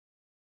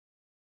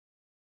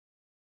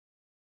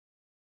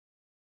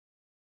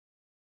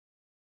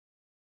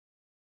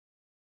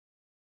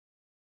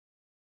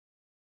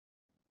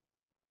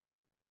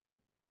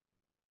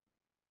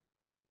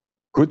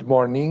Good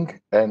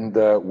morning and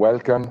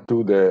welcome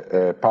to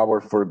the Power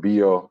for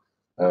Bio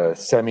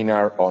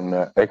seminar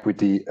on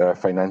equity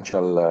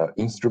financial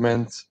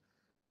instruments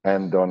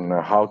and on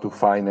how to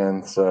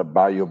finance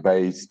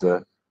bio-based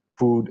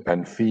food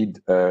and feed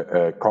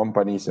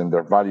companies and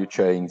their value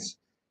chains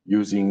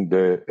using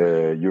the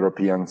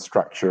European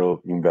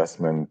Structural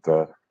Investment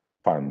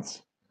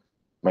Funds.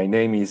 My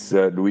name is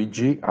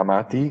Luigi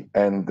Amati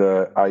and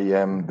I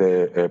am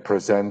the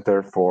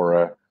presenter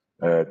for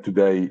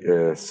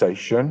today's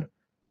session.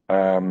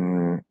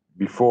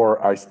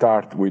 Before I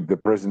start with the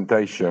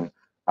presentation,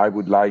 I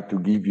would like to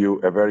give you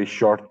a very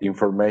short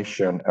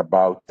information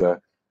about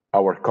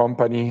our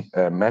company,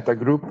 Meta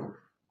Group,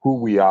 who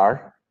we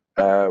are.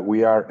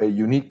 We are a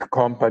unique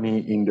company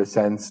in the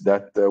sense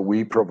that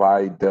we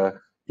provide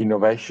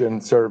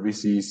innovation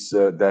services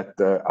that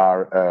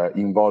are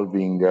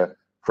involving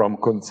from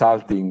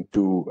consulting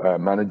to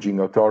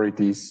managing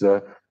authorities,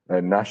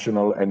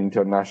 national and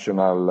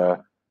international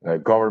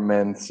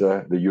governments,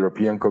 the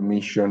European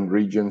Commission,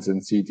 regions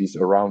and cities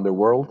around the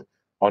world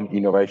on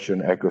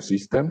innovation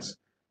ecosystems,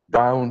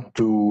 down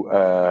to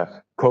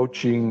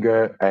coaching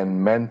and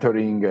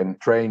mentoring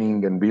and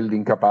training and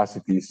building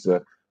capacities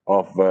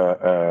of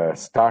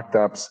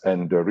startups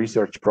and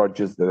research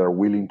projects that are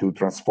willing to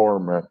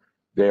transform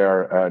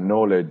their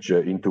knowledge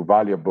into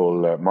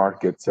valuable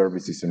market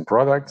services and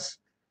products.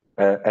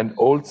 And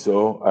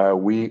also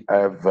we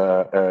have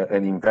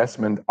an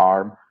investment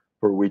arm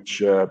for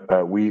which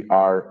we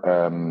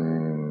are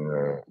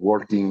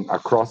working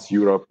across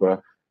Europe,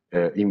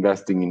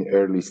 investing in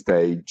early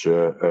stage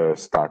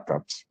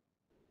startups.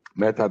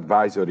 Meta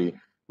Advisory,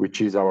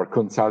 which is our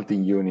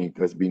consulting unit,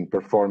 has been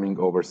performing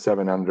over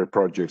 700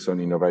 projects on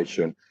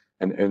innovation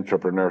and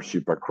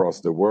entrepreneurship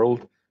across the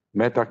world.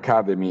 Meta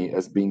Academy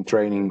has been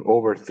training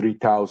over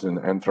 3,000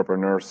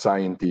 entrepreneur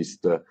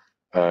scientists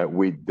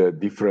with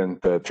different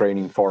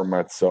training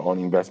formats on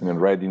investment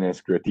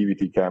readiness,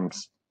 creativity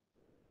camps,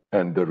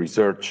 and the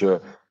research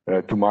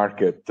to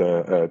market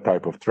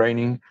type of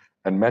training.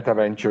 And Meta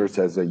Ventures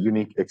has a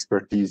unique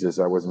expertise, as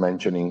I was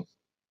mentioning,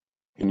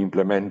 in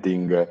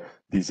implementing,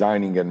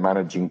 designing and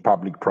managing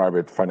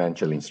public-private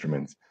financial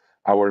instruments.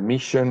 Our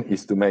mission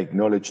is to make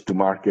knowledge to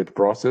market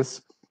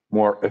process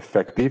more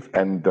effective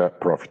and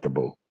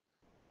profitable.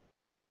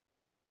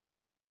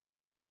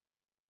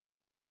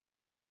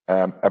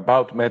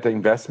 About Meta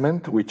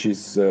Investment, which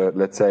is,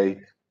 let's say,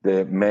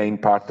 the main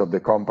part of the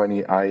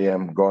company,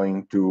 I'm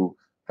going to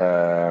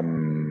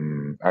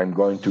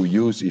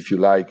use, if you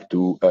like,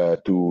 to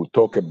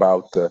talk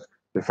about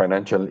the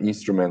financial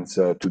instruments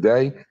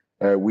today.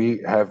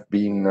 We have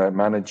been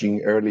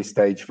managing early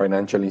stage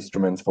financial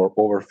instruments for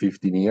over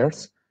 15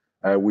 years.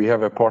 We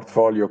have a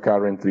portfolio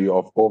currently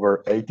of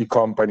over 80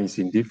 companies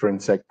in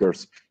different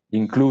sectors,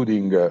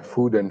 including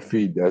food and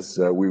feed, as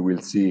we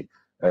will see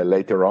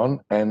later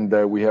on. And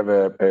we have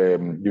a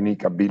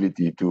unique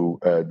ability to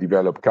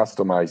develop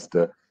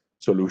customized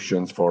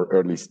solutions for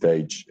early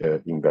stage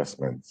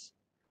investments.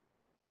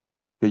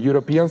 The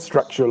European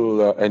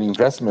Structural and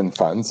Investment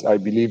Funds, I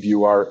believe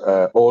you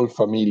are all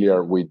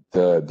familiar with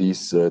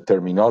this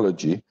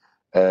terminology.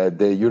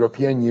 The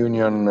European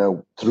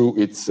Union, through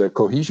its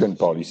cohesion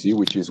policy,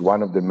 which is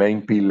one of the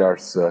main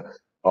pillars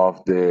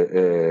of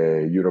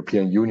the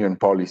European Union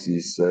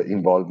policies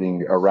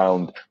involving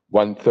around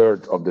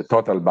 1/3 of the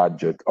total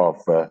budget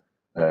of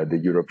the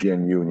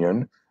European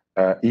Union,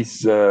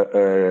 is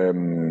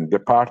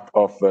the part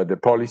of the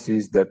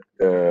policies that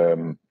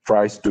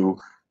tries to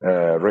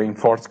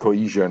reinforce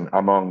cohesion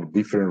among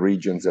different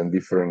regions and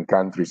different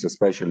countries,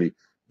 especially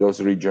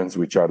those regions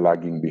which are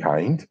lagging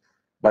behind,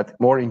 but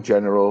more in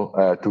general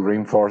to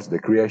reinforce the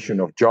creation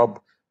of jobs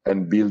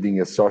and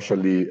building a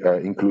socially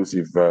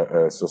inclusive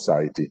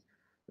society.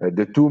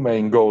 The two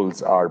main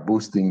goals are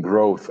boosting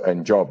growth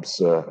and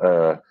jobs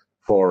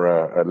for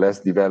a less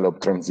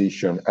developed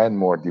transition and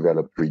more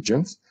developed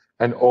regions,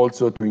 and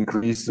also to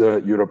increase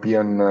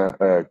European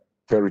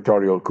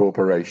territorial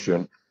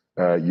cooperation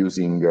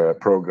using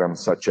programs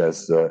such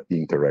as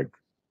Interreg.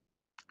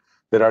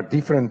 There are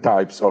different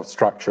types of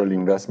structural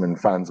investment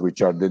funds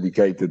which are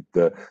dedicated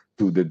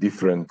to the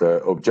different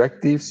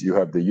objectives. You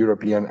have the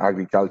European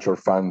Agriculture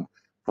Fund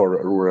for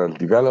Rural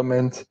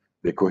Development,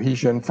 the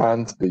Cohesion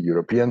Fund, the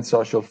European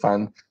Social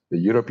Fund, the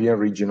European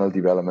Regional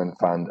Development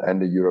Fund,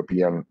 and the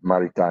European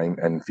Maritime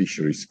and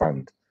Fisheries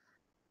Fund.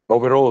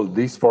 Overall,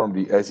 these form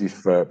the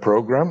ESIF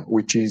program,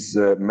 which is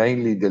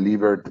mainly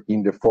delivered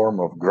in the form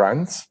of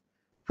grants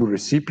to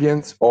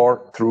recipients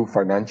or through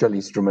financial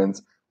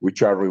instruments,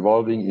 which are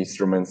revolving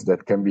instruments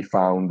that can be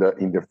found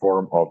in the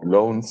form of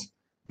loans,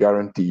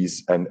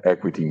 guarantees, and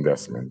equity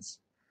investments.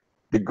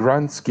 The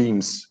grant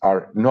schemes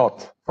are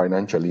not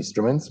financial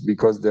instruments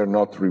because they're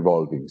not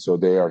revolving, so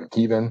they are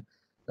given,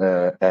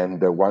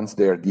 and once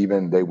they are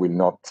given, they will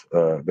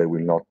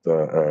not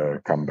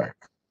come back.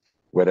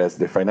 Whereas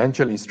the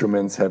financial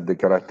instruments have the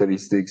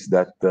characteristics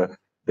that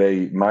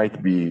they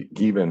might be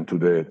given to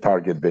the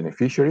target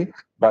beneficiary,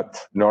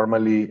 but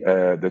normally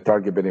the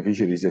target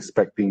beneficiary is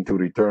expecting to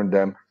return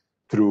them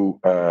through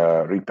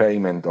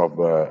repayment of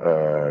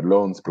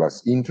loans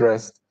plus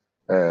interest,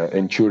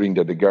 ensuring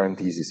that the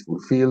guarantees is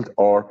fulfilled,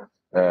 or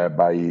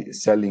by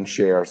selling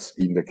shares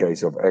in the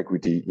case of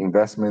equity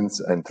investments,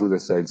 and through the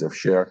sales of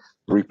share,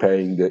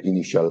 repaying the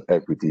initial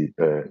equity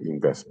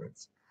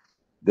investments.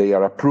 They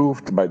are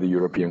approved by the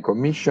European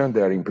Commission,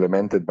 they are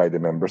implemented by the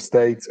member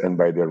states and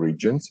by the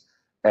regions,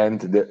 and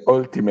the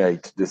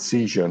ultimate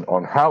decision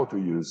on how to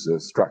use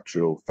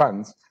structural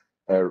funds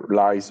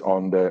lies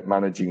on the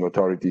managing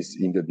authorities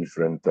in the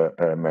different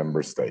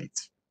member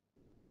states.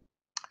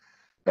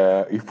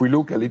 If we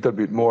look a little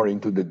bit more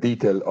into the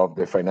detail of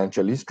the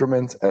financial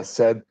instruments, as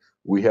said,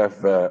 we have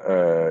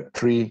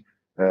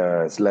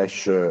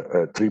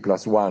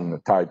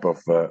 3/3+1 type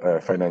of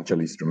financial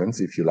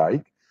instruments, if you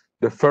like.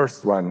 The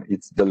first one,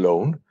 it's the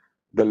loan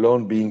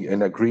being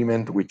an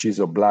agreement which is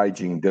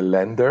obliging the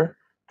lender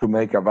to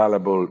make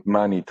available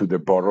money to the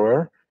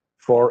borrower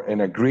for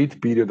an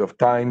agreed period of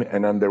time,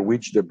 and under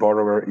which the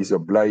borrower is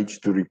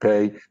obliged to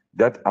repay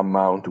that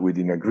amount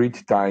within agreed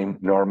time,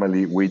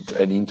 normally with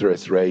an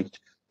interest rate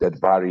that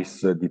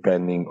varies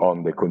depending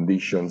on the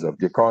conditions of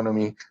the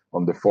economy,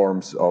 on the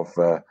forms of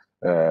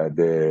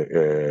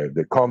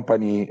the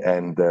company,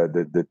 and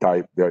the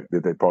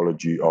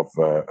typology of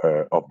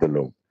the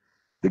loan.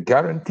 The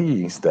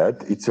guarantee,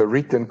 instead, it's a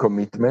written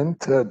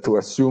commitment to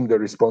assume the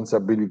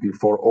responsibility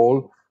for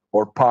all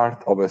or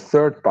part of a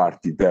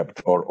third-party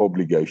debt or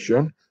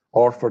obligation,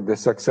 or for the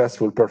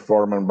successful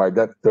performance by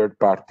that third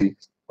party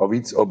of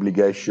its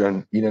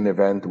obligation in an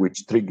event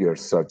which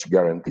triggers such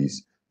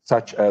guarantees,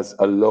 such as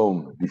a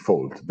loan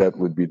default. That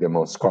would be the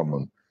most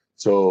common.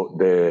 So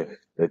the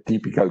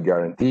typical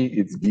guarantee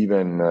is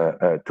given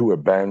to a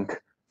bank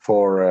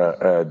for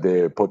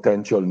the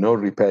potential no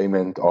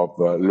repayment of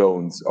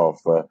loans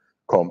of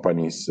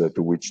companies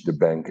to which the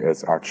bank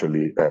has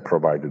actually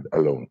provided a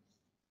loan.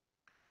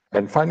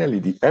 And finally,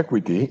 the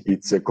equity,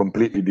 it's a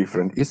completely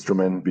different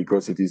instrument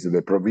because it is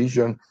the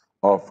provision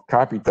of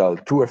capital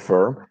to a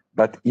firm,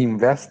 but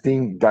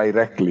investing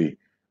directly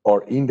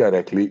or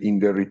indirectly in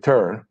the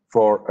return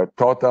for a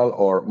total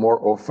or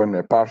more often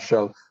a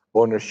partial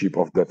ownership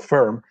of that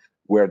firm,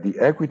 where the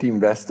equity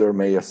investor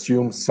may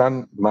assume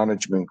some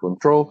management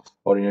control,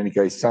 or in any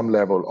case, some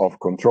level of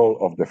control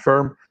of the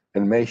firm,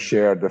 and may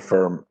share the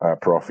firm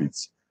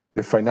profits.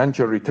 The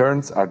financial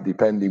returns are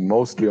depending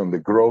mostly on the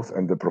growth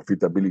and the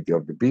profitability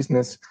of the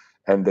business,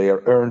 and they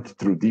are earned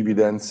through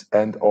dividends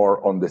and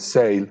or on the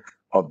sale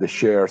of the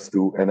shares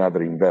to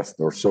another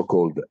investor,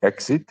 so-called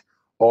exit,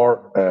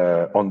 or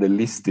on the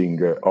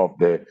listing of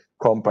the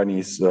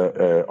companies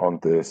on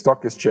the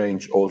stock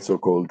exchange, also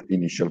called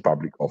initial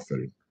public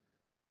offering.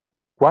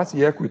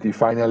 Quasi-equity,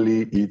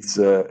 finally, it's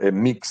a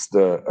mixed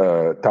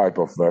type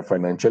of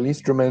financial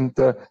instrument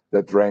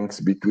that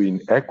ranks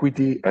between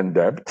equity and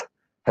debt,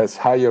 has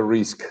higher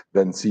risk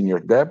than senior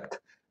debt,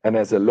 and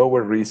has a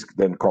lower risk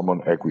than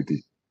common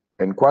equity.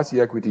 And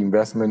quasi-equity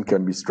investment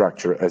can be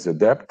structured as a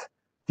debt,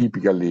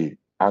 typically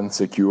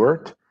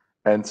unsecured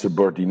and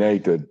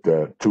subordinated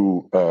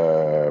to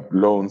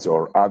loans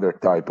or other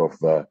type of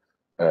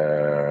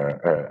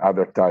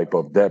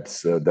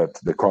debts that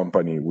the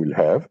company will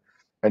have.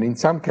 And in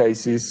some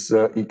cases,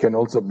 it can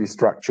also be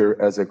structured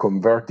as a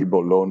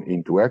convertible loan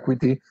into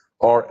equity,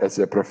 or as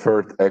a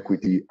preferred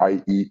equity,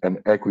 i.e.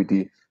 an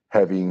equity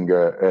having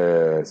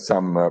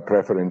some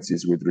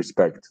preferences with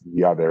respect to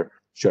the other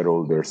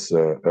shareholders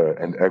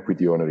and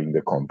equity owner in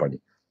the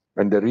company.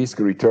 And the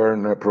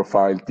risk-return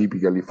profile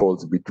typically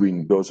falls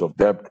between those of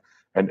debt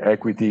and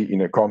equity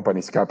in a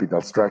company's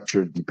capital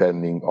structure,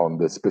 depending on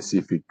the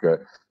specific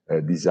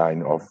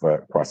design of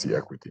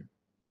quasi-equity.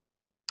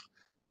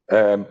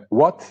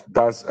 What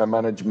does a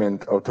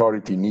management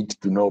authority need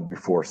to know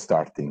before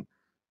starting?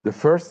 The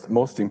first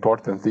most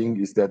important thing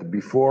is that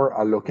before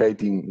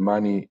allocating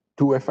money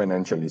to a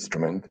financial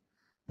instrument,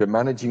 the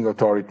managing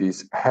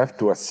authorities have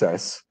to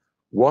assess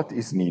what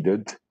is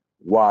needed,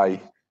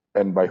 why,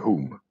 and by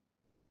whom.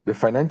 The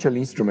financial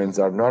instruments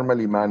are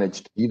normally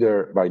managed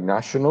either by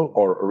national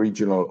or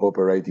regional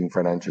operating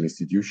financial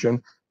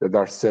institutions that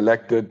are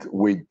selected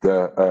with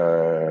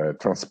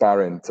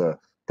transparent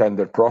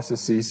tender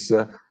processes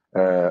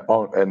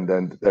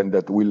and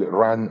that will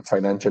run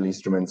financial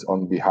instruments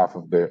on behalf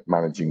of the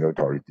managing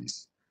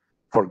authorities.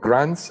 For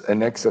grants,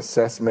 an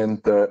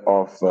ex-assessment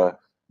of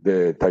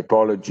the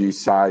typology,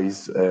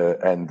 size,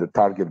 and the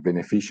target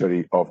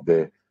beneficiary of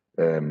the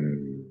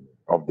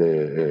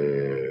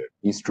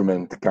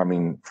instrument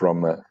coming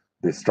from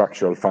the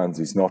structural funds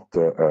is not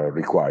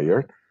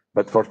required.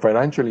 But for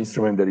financial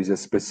instrument, there is a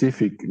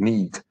specific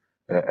need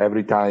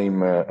every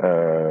time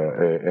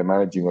a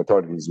managing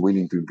authority is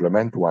willing to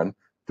implement one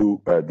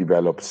to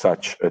develop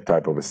such a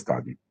type of a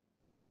study.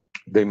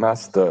 They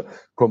must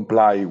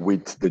comply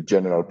with the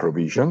general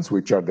provisions,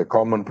 which are the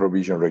common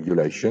provision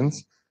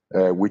regulations,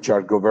 which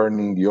are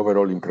governing the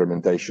overall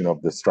implementation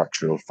of the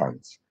structural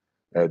funds.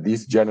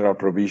 These general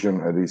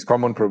provision, these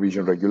common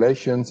provision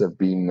regulations have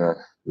been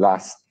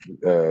last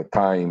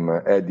time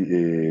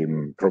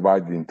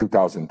provided in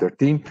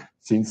 2013.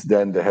 Since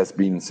then, there has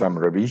been some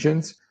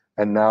revisions.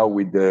 And now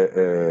with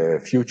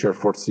the future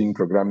foreseen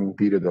programming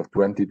period of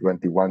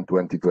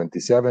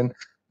 2021-2027,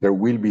 There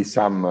will be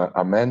some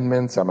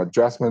amendments, some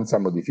adjustments,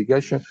 some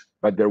modification,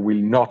 but there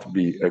will not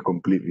be a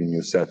completely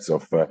new sets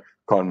of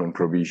common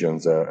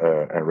provisions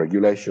and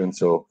regulations.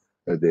 So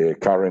the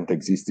current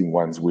existing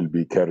ones will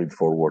be carried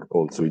forward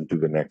also into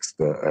the next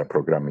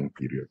programming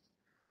period.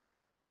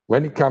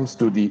 When it comes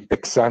to the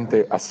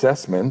ex-ante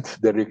assessment,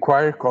 the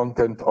required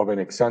content of an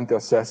ex-ante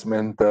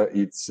assessment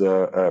it's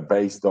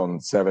based on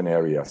 7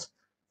 areas.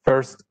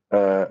 First,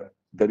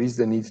 there is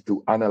the need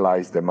to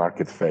analyze the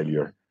market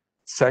failure.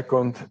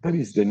 Second, there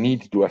is the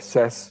need to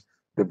assess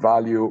the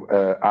value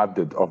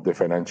added of the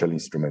financial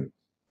instrument,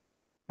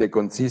 the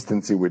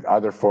consistency with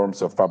other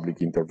forms of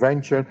public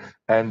intervention,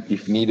 and,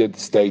 if needed,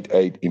 state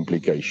aid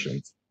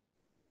implications.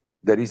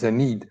 There is a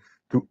need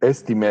to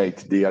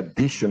estimate the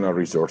additional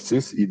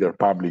resources, either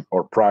public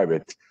or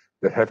private,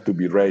 that have to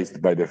be raised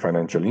by the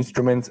financial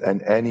instruments,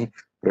 and any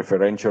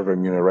preferential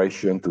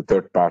remuneration to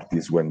third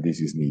parties when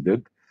this is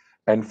needed.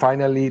 And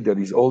finally, there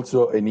is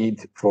also a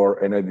need for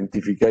an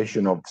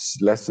identification of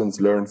lessons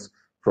learned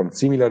from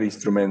similar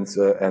instruments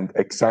and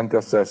ex-ante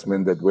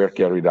assessment that were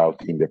carried out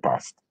in the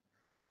past.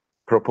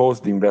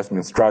 Proposed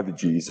investment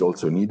strategy is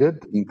also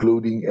needed,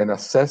 including an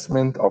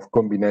assessment of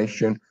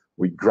combination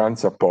with grant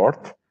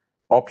support,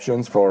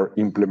 options for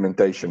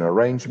implementation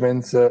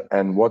arrangements,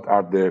 and what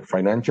are the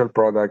financial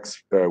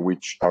products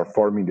which are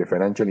forming the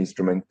financial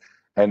instrument,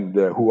 and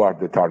who are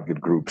the target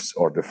groups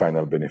or the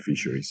final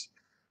beneficiaries.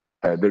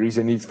 There is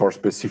a need for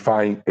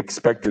specifying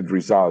expected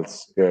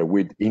results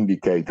with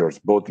indicators,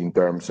 both in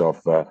terms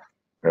of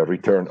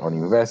return on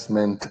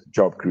investment,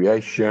 job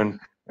creation,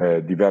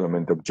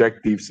 development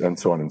objectives, and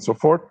so on and so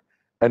forth.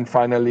 And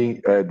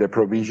finally, the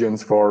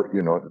provisions for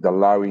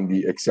allowing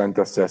the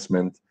ex-ante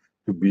assessment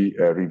to be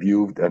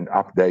reviewed and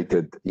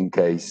updated in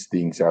case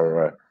things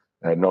are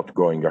not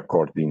going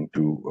according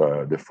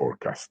to the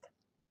forecast.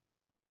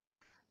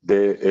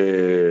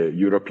 The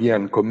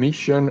European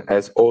Commission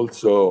has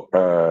also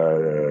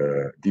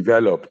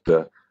developed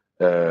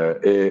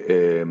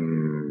a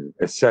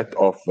set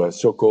of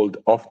so-called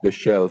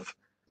off-the-shelf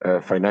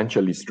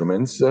financial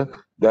instruments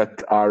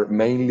that are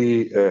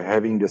mainly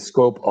having the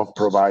scope of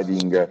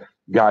providing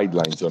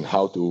guidelines on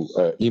how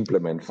to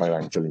implement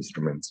financial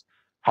instruments.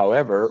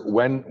 However,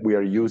 when we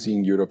are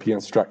using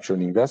European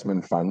Structural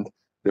Investment Fund,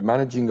 the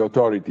managing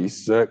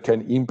authorities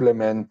can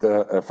implement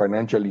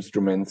financial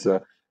instruments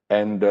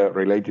and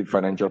related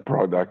financial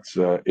products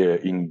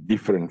in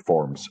different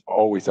forms,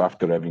 always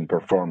after having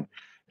performed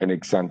an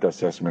ex-ante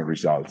assessment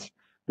results.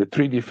 The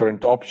 3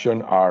 different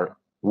options are: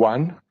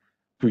 1,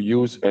 to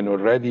use an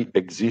already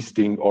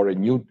existing or a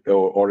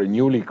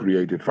newly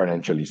created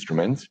financial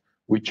instruments,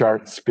 which are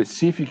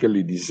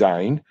specifically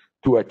designed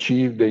to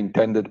achieve the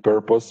intended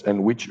purpose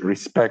and which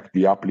respect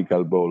the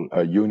applicable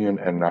union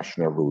and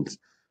national rules.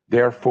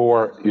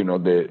 Therefore,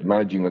 the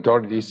managing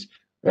authorities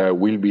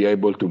will be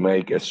able to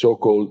make a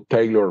so-called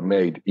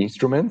tailor-made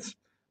instruments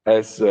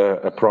as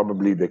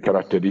probably the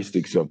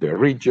characteristics of their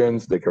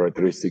regions, the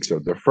characteristics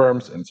of their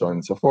firms, and so on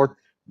and so forth,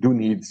 do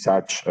need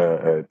such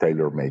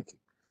tailor-making.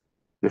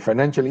 The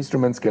financial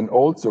instruments can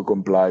also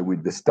comply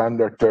with the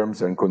standard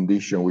terms and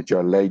conditions which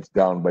are laid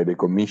down by the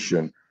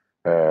Commission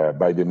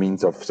by the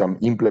means of some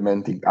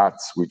implementing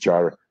acts which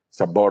are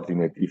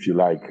subordinate, if you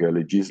like,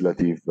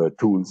 legislative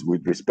tools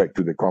with respect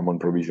to the Common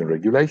Provision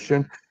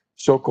Regulation,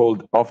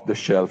 so-called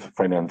off-the-shelf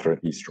financial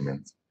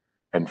instruments.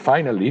 And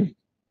finally,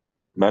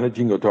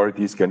 managing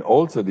authorities can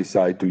also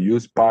decide to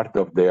use part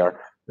of their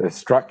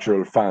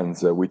structural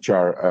funds which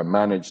are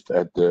managed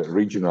at the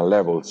regional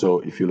level,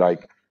 so if you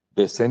like,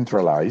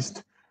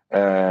 decentralized,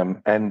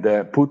 and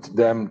put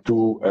them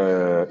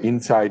to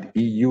inside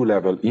EU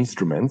level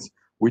instruments,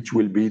 which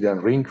will be then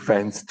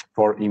ring-fenced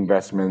for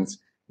investments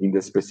in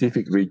the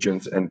specific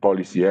regions and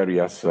policy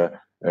areas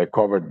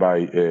covered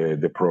by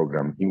the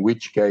program, in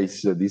which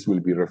case this will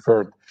be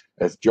referred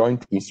as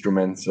joint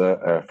instruments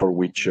for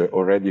which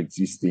already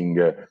existing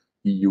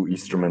EU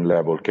instrument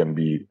level can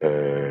be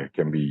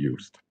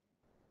used.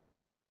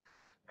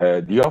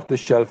 The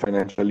off-the-shelf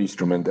financial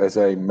instrument, as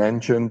I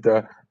mentioned,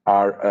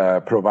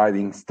 are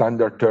providing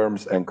standard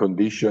terms and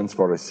conditions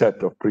for a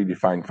set of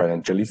predefined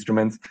financial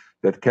instruments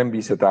that can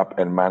be set up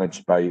and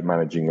managed by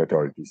managing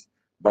authorities.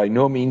 By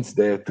no means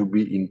they are to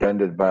be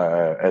intended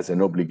as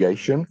an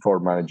obligation for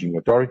managing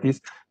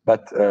authorities,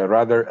 but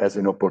rather as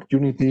an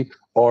opportunity,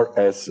 or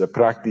as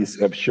practice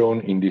have shown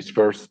in these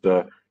first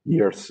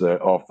years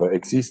of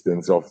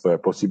existence of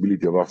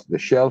possibility of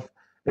off-the-shelf,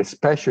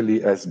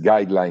 especially as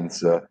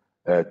guidelines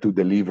to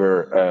deliver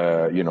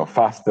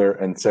faster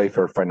and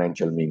safer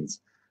financial means.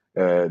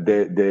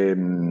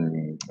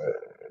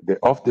 The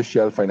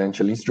off-the-shelf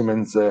financial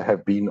instruments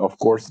have been, of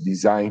course,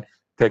 designed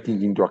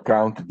taking into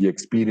account the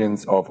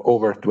experience of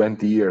over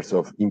 20 years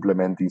of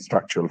implementing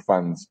structural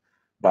funds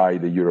by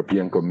the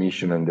European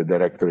Commission and the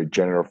Directorate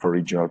General for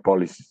Regional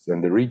Policies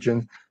and the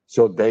regions.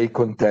 So they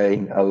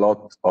contain a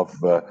lot of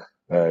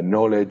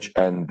knowledge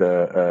and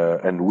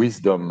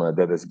wisdom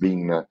that has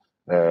been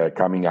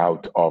coming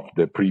out of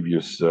the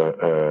previous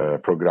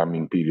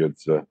programming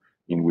periods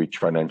in which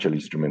financial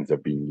instruments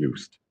have been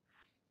used.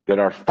 There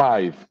are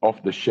 5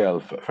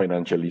 off-the-shelf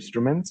financial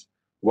instruments,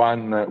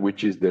 One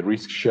which is the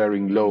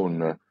risk-sharing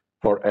loan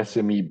for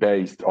SME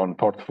based on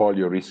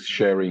portfolio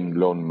risk-sharing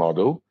loan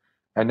model.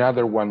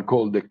 Another one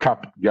called the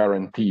capped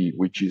guarantee,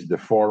 which is the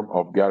form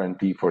of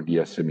guarantee for the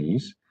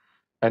SMEs.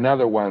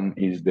 Another one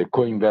is the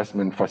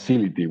co-investment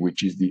facility,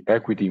 which is the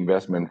equity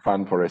investment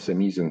fund for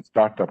SMEs and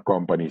startup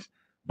companies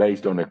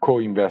based on a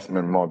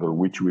co-investment model,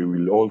 which we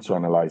will also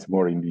analyze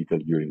more in detail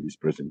during this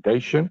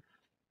presentation.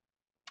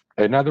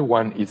 Another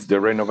one is the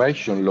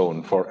renovation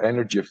loan for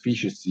energy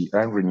efficiency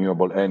and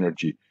renewable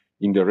energy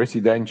in the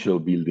residential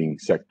building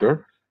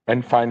sector.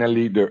 And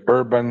finally, the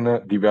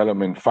urban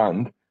development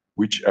fund,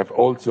 which have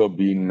also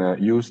been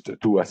used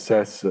to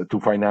assess, to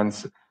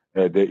finance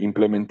the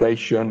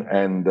implementation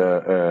and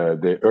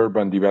the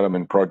urban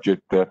development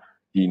project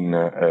in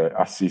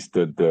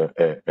assisted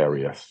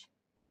areas.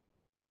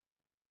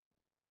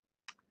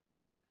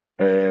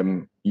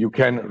 You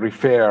can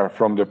refer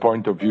from the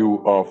point of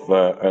view of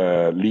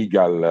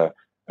legal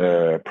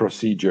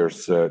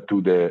procedures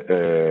to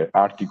the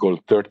Article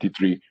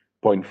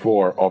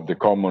 33.4 of the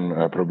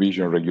Common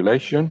Provision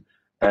Regulation,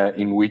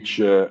 in which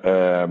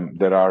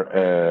there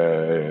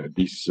are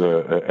these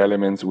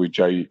elements which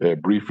I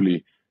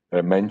briefly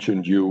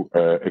mentioned you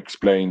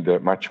explained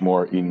much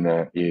more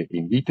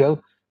in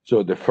detail.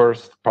 So the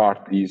first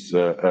part is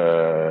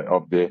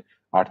of the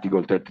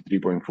Article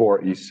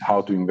 33.4 is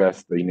how to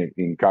invest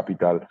in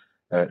capital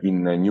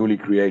in newly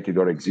created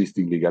or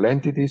existing legal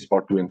entities,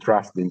 or to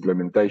entrust the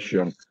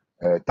implementation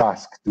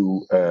task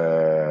to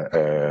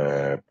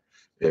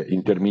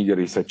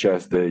intermediaries such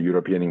as the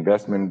European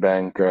Investment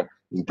Bank,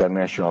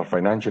 international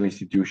financial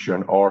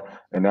institution, or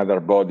another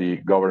body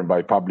governed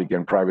by public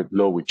and private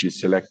law, which is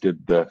selected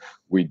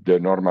with the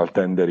normal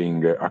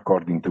tendering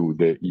according to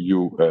the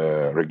EU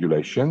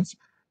regulations.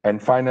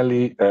 And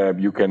finally,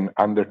 you can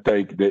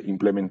undertake the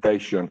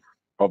implementation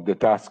of the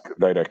task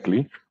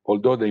directly,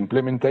 although the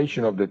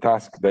implementation of the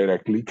task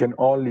directly can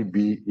only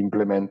be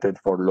implemented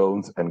for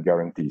loans and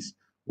guarantees,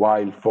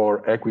 while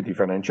for equity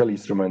financial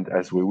instrument,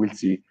 as we will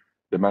see,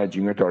 the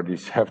managing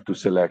authorities have to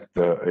select,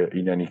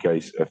 in any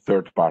case, a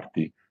third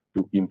party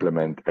to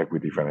implement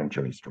equity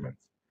financial instruments.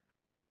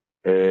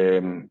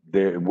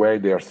 The way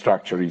they are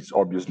structured is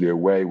obviously a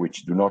way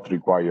which do not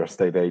require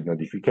state aid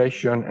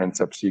notification and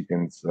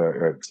subsequent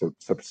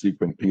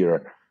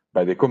clearance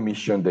by the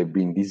Commission. They've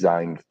been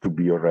designed to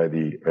be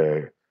already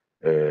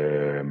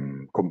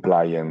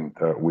compliant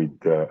with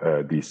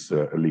these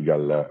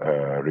legal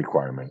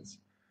requirements.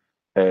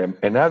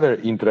 Another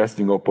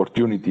interesting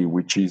opportunity,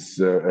 which is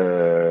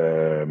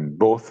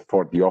both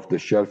for the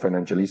off-the-shelf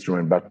financial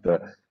instrument, but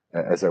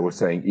as I was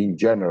saying, in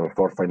general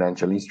for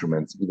financial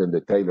instruments, even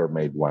the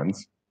tailor-made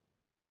ones,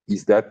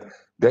 is that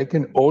they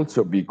can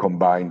also be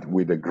combined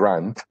with a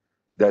grant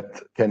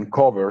that can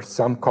cover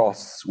some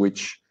costs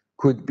which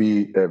could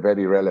be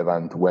very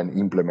relevant when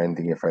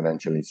implementing a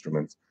financial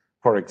instrument.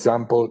 For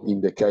example,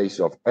 in the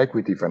case of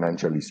equity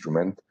financial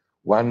instrument,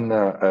 one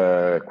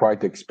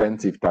quite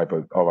expensive type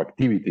of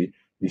activity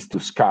is to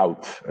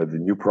scout the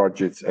new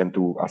projects and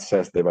to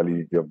assess the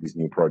validity of this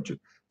new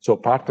project. So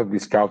part of the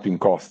scouting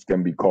costs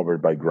can be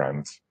covered by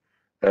grants,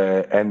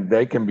 and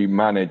they can be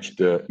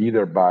managed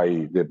either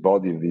by the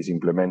body that is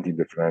implementing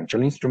the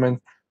financial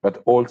instrument,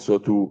 but also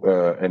to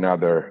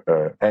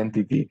another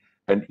entity,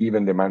 and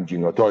even the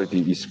managing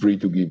authority is free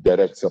to give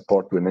direct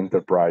support to an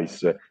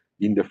enterprise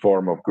in the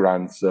form of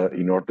grants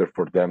in order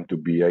for them to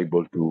be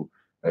able to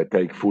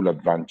take full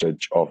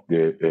advantage of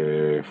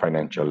the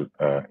financial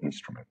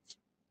instruments.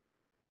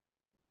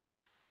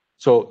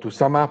 So to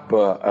sum up,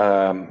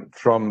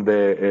 from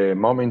the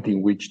moment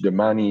in which the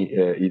money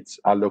is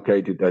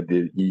allocated at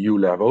the EU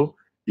level,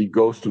 it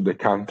goes to the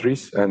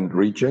countries and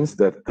regions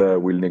that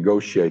will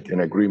negotiate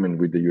an agreement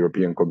with the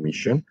European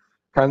Commission.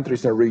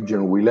 Countries and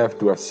regions will have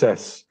to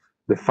assess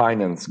the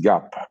finance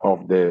gap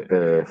of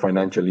the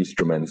financial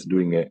instruments,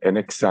 doing an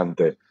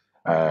ex-ante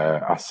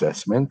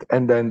assessment,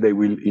 and then they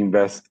will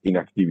invest in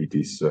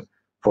activities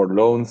for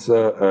loans,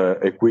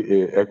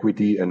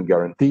 equity and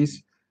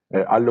guarantees,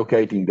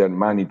 allocating then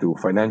money to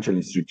financial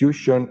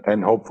institution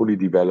and hopefully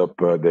develop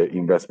the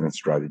investment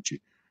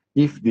strategy.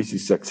 If this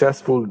is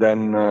successful,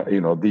 then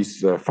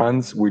these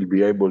funds will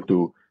be able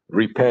to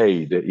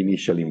repay the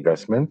initial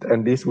investment,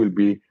 and this will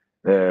be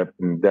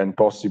then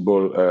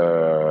possible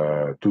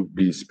to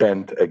be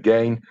spent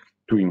again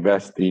to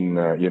invest in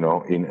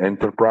in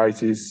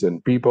enterprises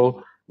and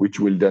people, which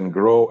will then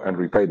grow and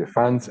repay the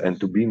funds and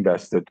to be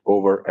invested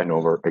over and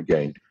over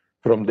again.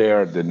 From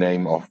there, the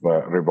name of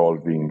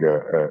revolving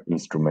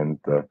instrument,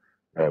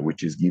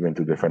 which is given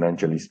to the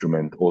financial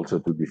instrument, also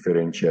to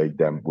differentiate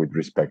them with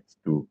respect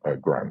to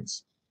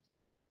grants.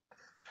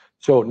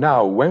 So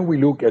now, when we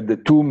look at the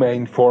two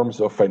main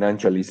forms of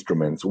financial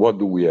instruments, what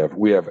do we have?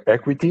 We have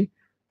equity,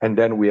 and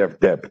then we have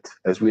debt.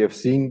 As we have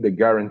seen, the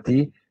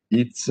guarantee,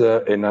 it's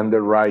an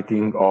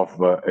underwriting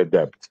of a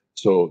debt,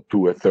 so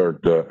to a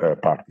third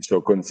party. So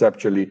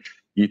conceptually,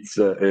 it's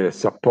a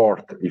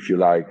support, if you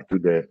like, to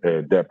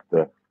the debt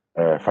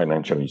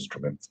financial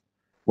instruments.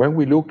 When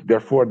we look,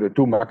 therefore, the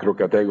two macro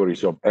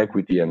categories of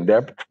equity and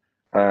debt,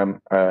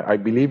 I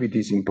believe it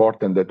is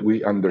important that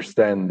we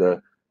understand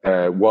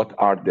what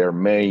are their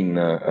main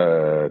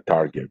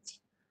targets.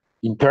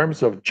 In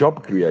terms of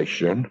job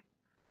creation,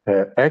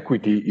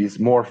 equity is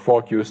more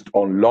focused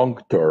on long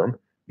term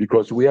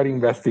because we are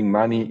investing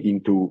money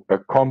into a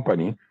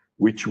company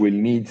which will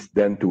need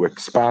then to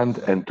expand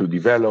and to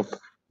develop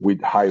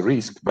with high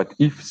risk, but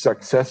if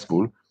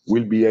successful,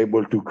 will be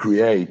able to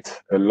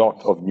create a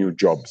lot of new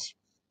jobs.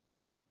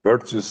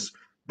 Versus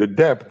the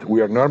debt,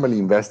 we are normally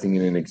investing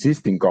in an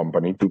existing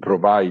company to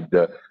provide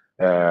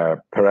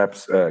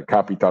perhaps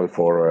capital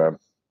for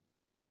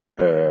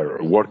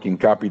working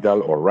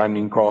capital or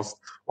running costs,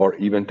 or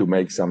even to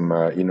make some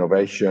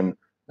innovation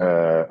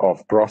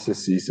of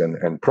processes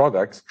and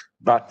products,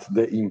 but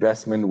the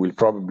investment will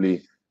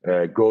probably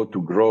go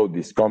to grow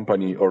this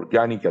company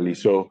organically,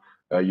 so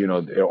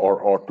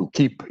or to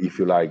keep, if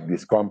you like,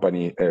 this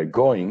company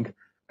going,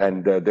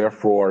 and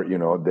therefore,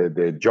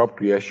 the job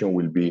creation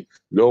will be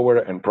lower,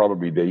 and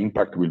probably the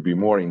impact will be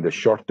more in the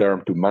short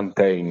term to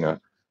maintain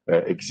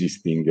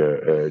existing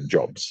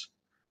jobs.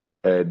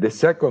 The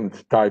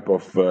second type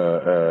of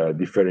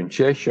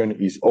differentiation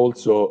is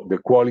also the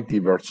quality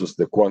versus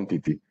the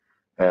quantity.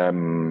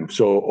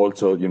 So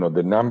also,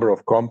 the number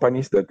of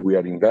companies that we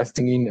are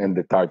investing in and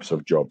the types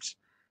of jobs.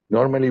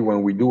 Normally,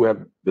 when we do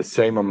have the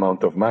same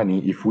amount of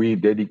money, if we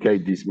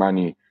dedicate this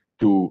money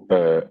to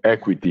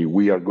equity,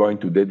 we are going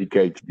to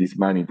dedicate this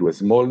money to a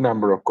small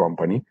number of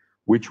companies,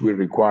 which will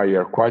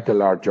require quite a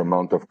large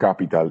amount of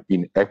capital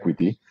in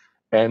equity,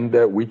 and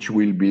which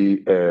will be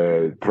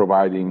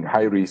providing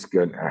high risk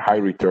and high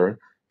return.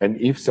 And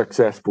if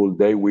successful,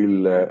 they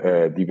will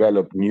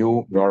develop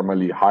new,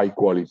 normally high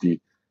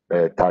quality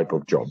type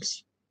of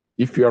jobs.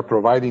 If you are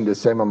providing the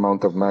same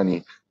amount of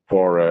money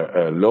for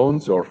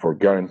loans or for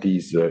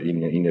guarantees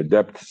in a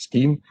debt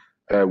scheme,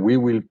 we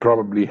will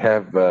probably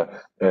have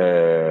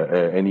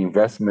an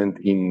investment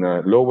in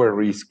lower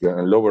risk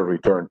and lower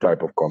return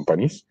type of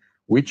companies,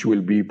 which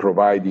will be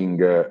providing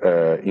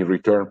in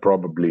return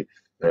probably,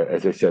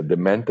 as I said, the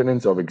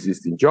maintenance of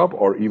existing job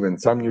or even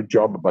some new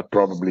job, but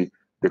probably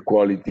the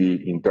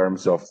quality in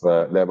terms of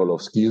level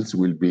of skills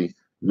will be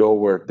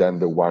lower than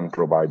the one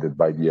provided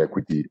by the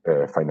equity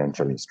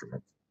financial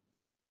instrument.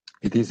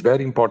 It is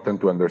very important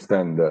to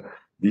understand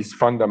this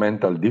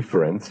fundamental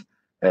difference,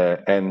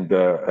 and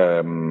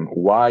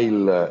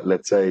while,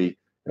 let's say,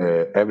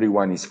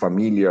 everyone is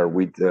familiar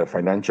with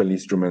financial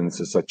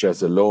instruments such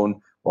as a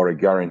loan or a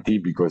guarantee,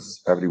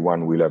 because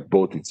everyone will have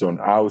bought its own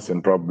house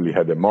and probably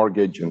had a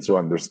mortgage and so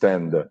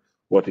understand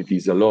what it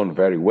is a loan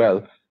very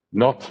well.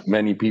 Not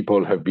many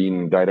people have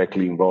been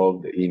directly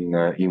involved in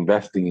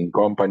investing in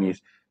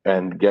companies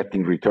and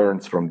getting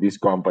returns from this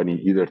company,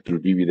 either through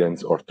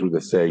dividends or through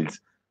the sales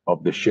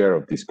of the share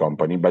of this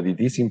company. But it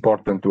is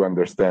important to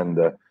understand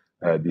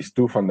these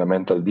two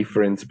fundamental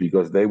differences,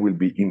 because they will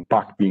be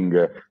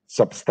impacting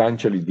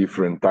substantially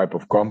different type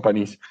of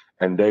companies,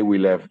 and they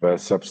will have a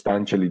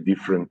substantially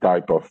different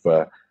type of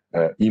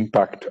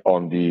impact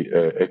on the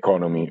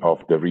economy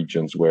of the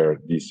regions where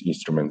these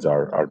instruments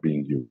are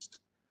being used.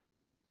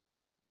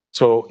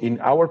 So in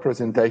our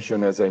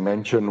presentation, as I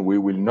mentioned, we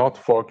will not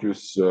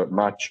focus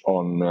much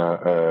on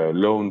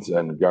loans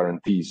and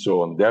guarantees,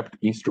 so on debt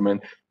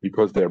instrument,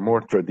 because they're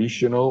more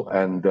traditional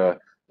and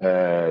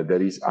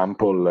there is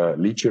ample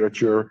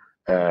literature.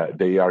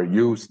 They are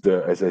used,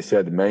 as I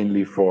said,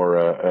 mainly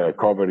for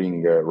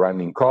covering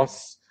running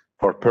costs,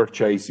 for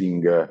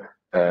purchasing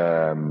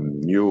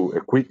new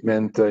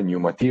equipment, new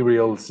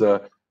materials,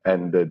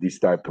 and this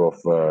type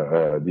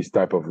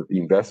of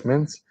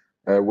investments.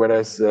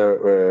 Whereas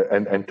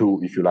and to,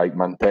 if you like,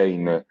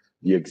 maintain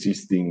the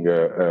existing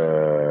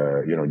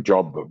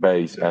job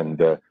base and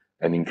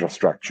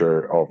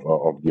infrastructure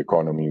of the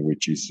economy,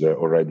 which is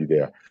already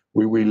there.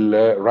 We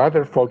will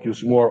rather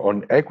focus more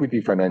on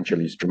equity financial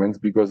instruments,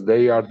 because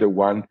they are the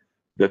one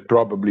that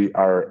probably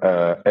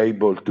are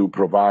able to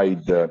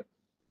provide,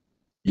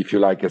 if you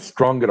like, a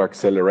stronger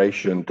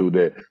acceleration to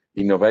the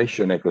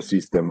innovation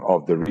ecosystem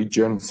of the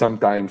region,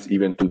 sometimes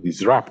even to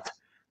disrupt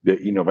the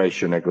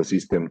innovation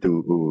ecosystem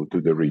to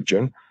the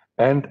region,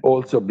 and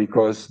also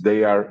because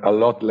they are a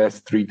lot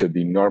less treated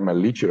in normal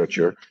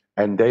literature,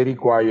 and they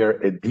require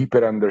a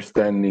deeper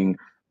understanding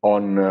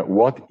on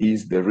what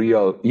is the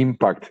real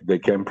impact they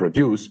can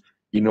produce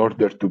in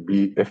order to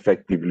be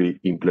effectively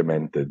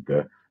implemented,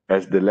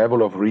 as the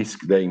level of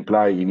risk they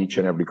imply in each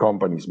and every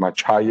company is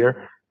much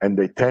higher, and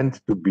they tend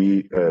to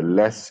be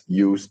less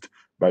used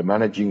by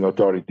managing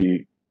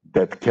authority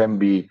that can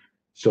be,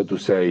 so to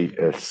say,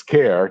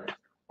 scared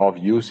of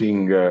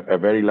using a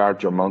very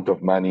large amount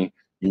of money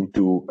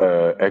into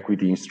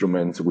equity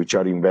instruments which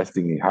are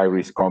investing in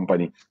high-risk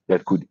company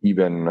that could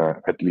even,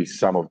 at least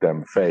some of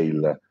them,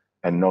 fail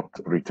and not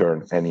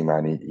return any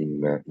money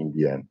in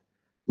the end.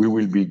 We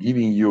will be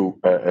giving you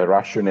a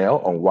rationale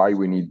on why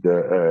we need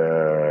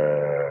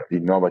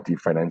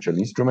innovative financial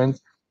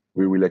instruments.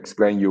 We will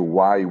explain you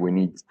why we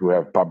need to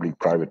have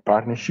public-private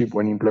partnership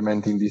when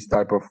implementing this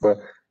type of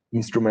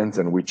instruments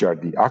and which are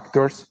the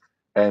actors.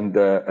 And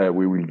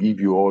we will give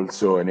you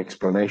also an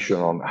explanation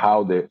on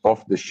how the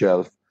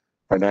off-the-shelf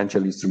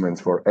financial instruments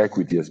for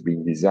equity has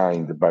been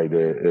designed by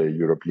the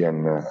European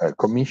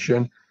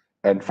Commission.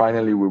 And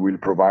finally, we will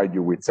provide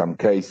you with some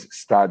case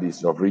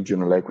studies of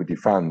regional equity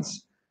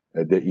funds,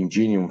 the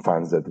Ingenium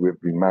funds that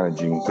we've been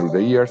managing through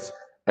the years,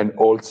 and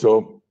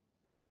also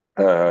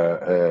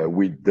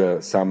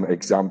with some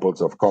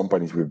examples of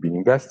companies we've been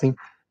investing.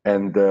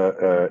 And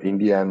in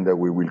the end,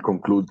 we will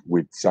conclude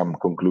with some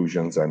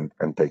conclusions and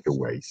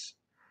takeaways.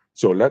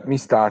 So let me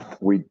start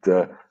with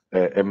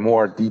a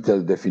more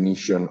detailed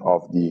definition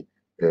of the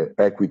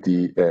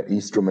equity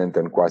instrument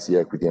and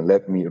quasi-equity. And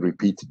let me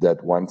repeat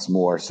that once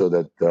more so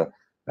that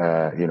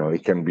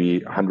it can be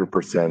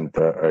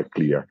 100%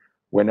 clear.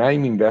 When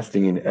I'm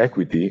investing in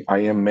equity, I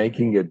am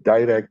making a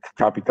direct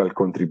capital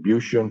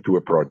contribution to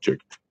a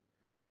project,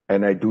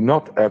 and I do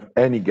not have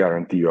any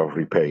guarantee of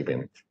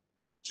repayment.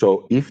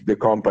 So if the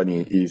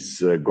company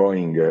is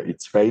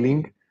it's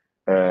failing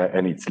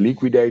and it's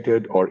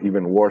liquidated, or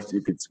even worse,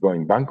 if it's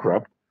going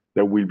bankrupt,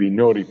 there will be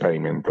no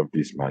repayment of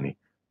this money.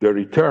 The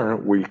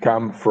return will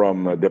come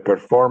from the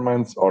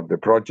performance or the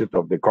project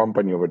of the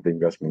company over the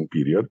investment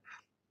period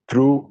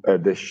through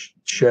the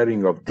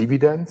sharing of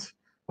dividends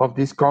of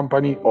this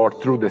company, or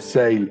through the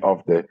sale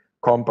of the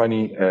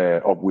company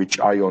of which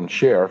I own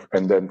shares,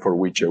 and then for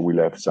which I will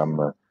have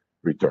some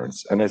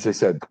returns. And as I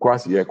said,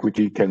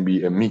 quasi-equity can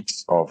be a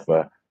mix of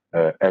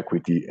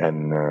equity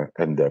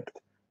and debt.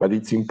 But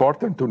it's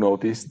important to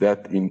notice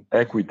that in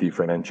equity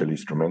financial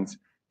instruments,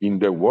 in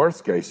the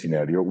worst case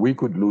scenario, we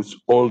could lose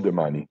all the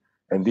money.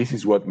 And this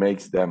is what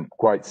makes them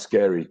quite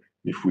scary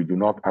if we do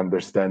not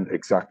understand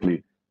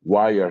exactly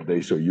why are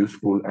they so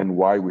useful and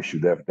why we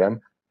should have them,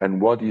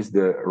 and what is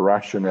the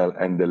rationale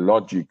and the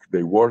logic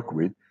they work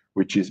with,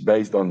 which is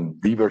based on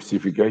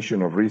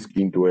diversification of risk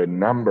into a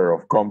number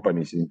of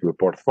companies, into a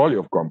portfolio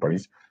of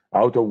companies,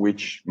 out of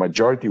which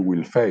majority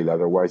will fail,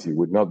 otherwise it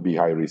would not be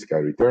high risk, high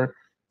return.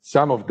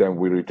 Some of them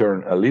will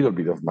return a little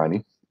bit of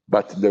money,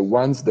 but the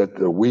ones that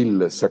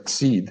will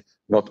succeed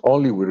not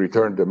only will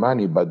return the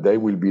money, but they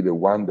will be the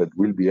one that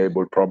will be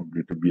able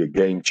probably to be a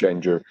game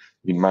changer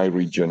in my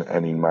region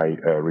and in my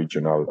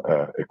regional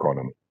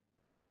economy.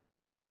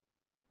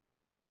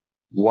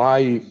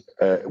 Why,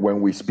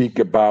 when we speak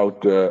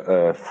about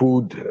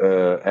food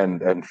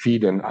and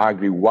feed and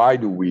agri, why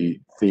do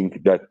we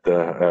think that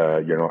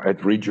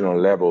at regional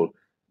level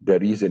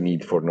there is a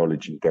need for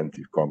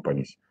knowledge-intensive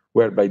companies?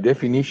 Well, by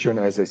definition,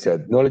 as I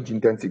said,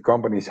 knowledge-intensive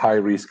companies,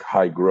 high risk,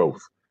 high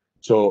growth.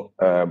 So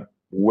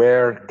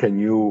where can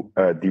you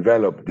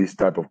develop this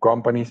type of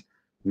companies?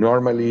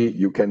 Normally,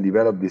 you can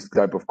develop this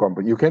type of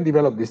company. You can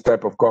develop this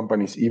type of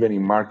companies even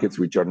in markets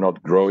which are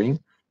not growing,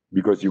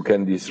 because you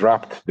can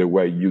disrupt the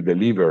way you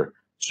deliver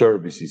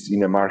services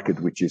in a market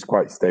which is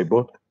quite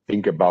stable.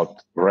 Think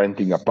about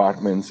renting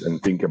apartments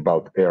and think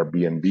about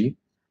Airbnb.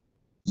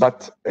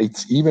 But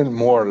it's even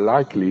more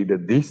likely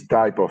that this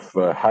type of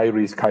high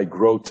risk, high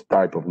growth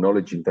type of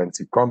knowledge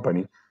intensive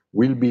company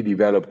will be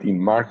developed in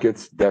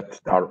markets that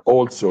are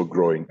also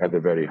growing at a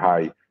very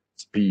high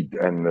speed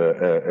and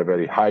a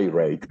very high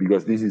rate,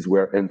 because this is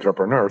where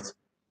entrepreneurs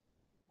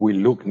will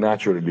look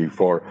naturally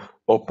for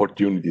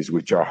opportunities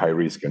which are high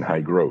risk and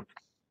high growth.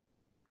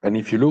 And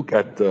if you look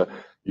at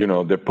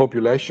the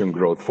population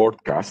growth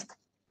forecast,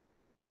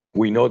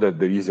 we know that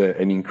there is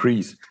an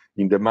increase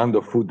in demand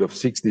of food of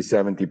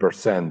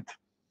 60–70%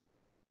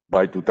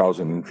 by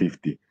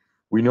 2050.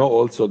 We know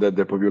also that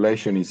the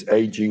population is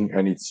aging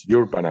and it's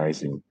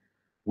urbanizing.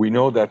 We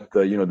know that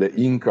the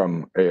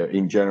income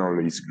in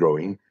general is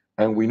growing,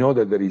 and we know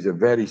that there is a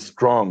very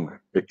strong,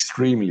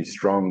 extremely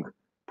strong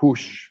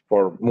push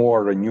for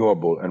more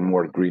renewable and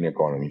more green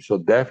economy. So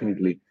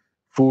definitely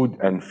food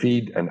and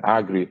feed and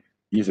agri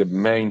is a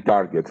main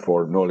target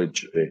for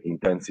knowledge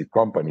intensive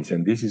companies.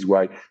 And this is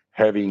why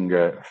having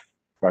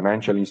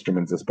financial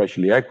instruments,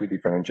 especially equity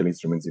financial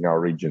instruments in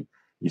our region,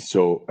 is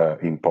so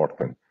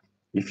important.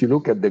 If you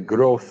look at the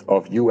growth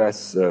of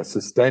US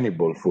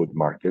sustainable food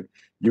market,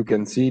 you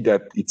can see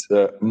that it's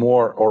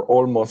more or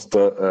almost,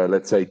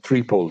 let's say,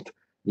 tripled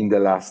in the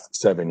last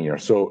 7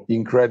 years. So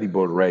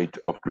incredible rate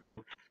of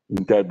growth,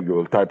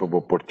 incredible type of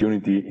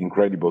opportunity,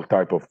 incredible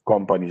type of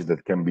companies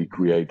that can be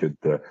created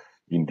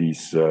in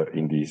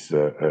this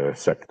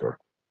sector.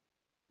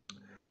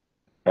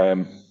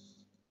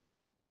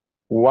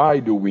 Why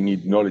do we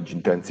need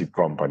knowledge-intensive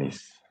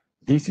companies?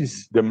 This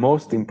is the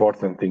most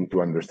important thing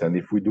to understand.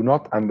 If we do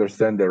not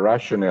understand the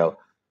rationale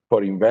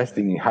for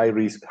investing in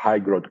high-risk,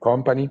 high-growth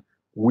company,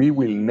 we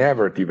will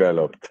never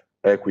develop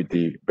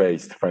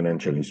equity-based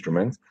financial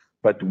instruments,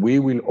 but we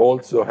will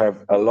also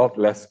have a lot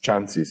less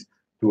chances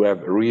to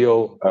have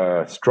real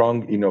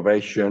strong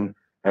innovation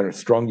and a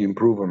strong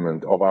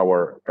improvement of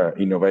our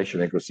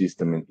innovation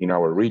ecosystem in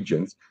our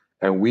regions,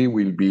 and we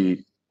will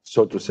be,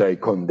 so to say,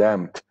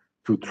 condemned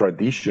to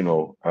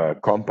traditional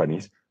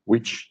companies,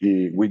 which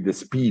with the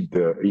speed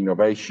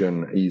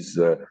innovation is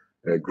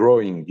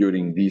growing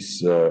during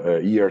these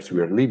years we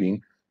are living,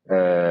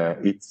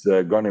 it's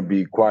going to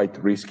be quite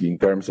risky in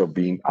terms of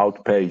being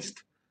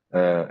outpaced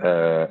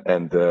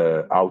and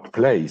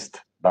outplaced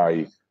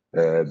by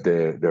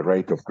the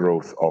rate of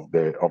growth of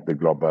the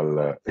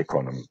global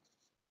economy.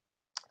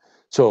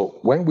 So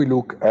when we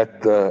look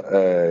at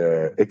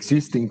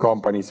existing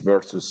companies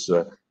versus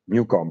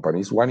new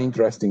companies, one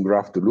interesting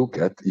graph to look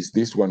at is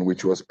this one,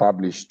 which was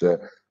published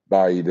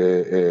by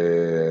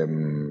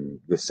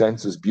the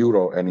Census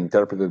Bureau and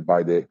interpreted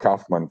by the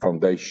Kaufman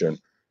Foundation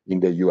in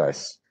the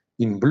US.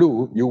 In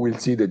blue, you will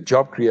see the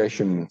job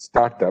creation in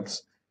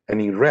startups,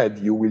 and in red,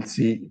 you will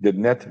see the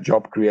net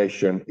job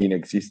creation in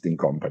existing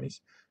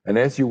companies. And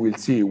as you will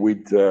see,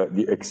 with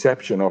the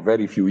exception of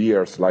very few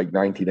years like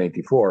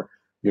 1984,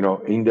 you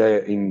know,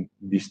 in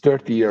these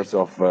 30 years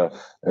of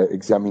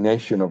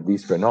examination of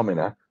these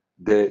phenomena,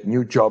 the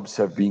new jobs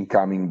have been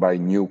coming by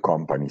new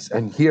companies.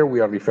 And here we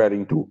are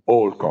referring to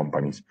all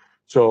companies.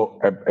 So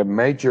a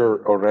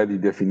major already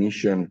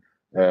definition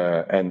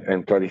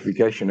and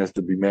clarification has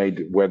to be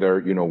made whether,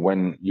 you know,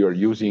 when you're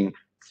using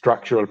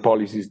structural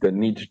policies that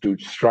need to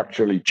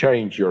structurally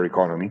change your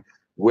economy,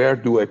 where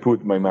do I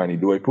put my money?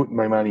 Do I put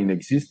my money in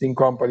existing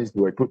companies?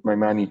 Do I put my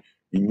money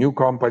in new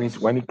companies?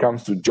 When it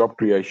comes to job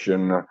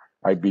creation,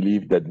 I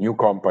believe that new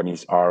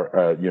companies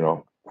are, you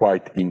know,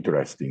 quite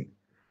interesting.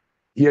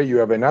 Here you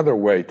have another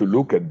way to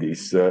look at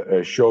this,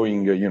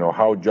 showing, you know,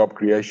 how job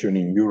creation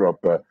in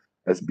Europe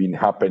has been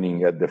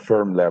happening at the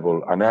firm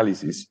level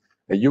analysis.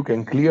 You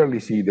can clearly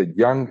see that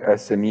young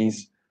SMEs,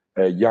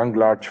 young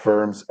large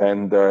firms,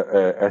 and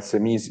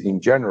SMEs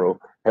in general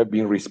have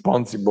been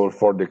responsible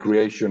for the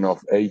creation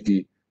of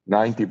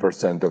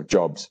 80–90% of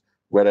jobs,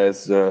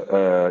 whereas,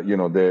 you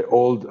know, the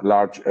old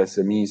large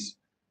SMEs,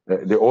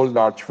 the old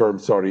large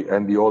firms, sorry,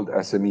 and the old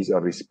SMEs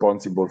are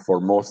responsible for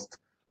most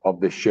of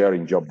the share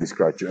in job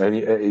destruction. And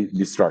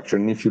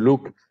if you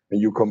look and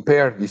you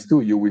compare these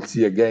two, you will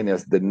see again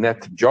as the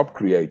net job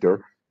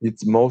creator,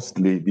 it's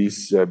mostly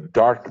this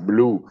dark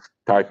blue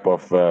type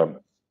of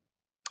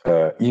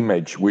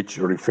image, which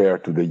refer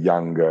to the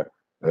young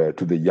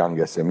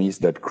SMEs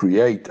that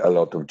create a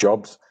lot of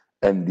jobs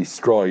and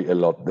destroy a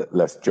lot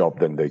less job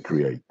than they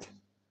create.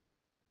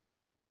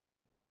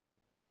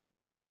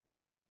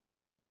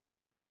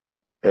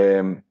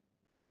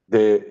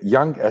 The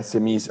young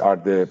SMEs are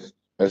the,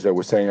 as I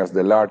was saying, as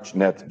the large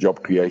net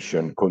job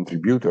creation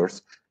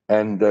contributors,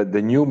 and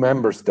the new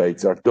member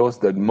states are those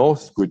that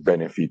most could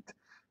benefit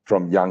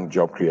from young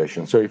job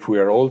creation. So if we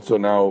are also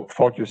now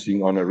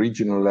focusing on a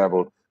regional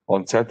level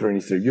on Central and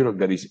Eastern Europe,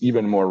 that is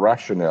even more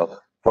rational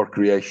for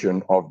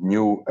creation of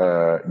new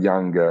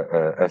young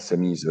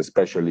SMEs,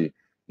 especially,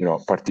 you know,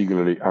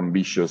 particularly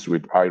ambitious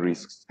with high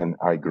risks and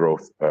high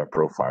growth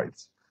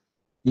profiles.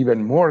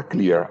 Even more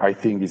clear, I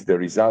think, is the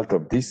result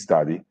of this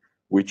study,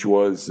 which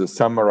was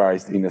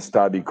summarized in a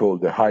study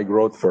called The High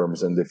Growth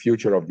Firms and the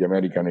Future of the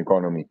American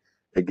Economy,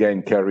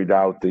 again carried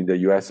out in the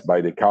US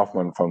by the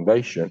Kaufman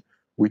Foundation,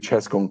 which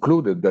has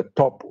concluded that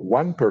top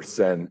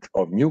 1%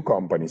 of new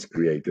companies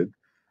created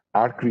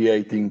are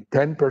creating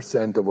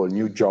 10% of all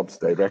new jobs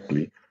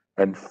directly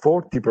and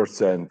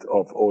 40%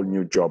 of all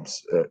new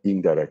jobs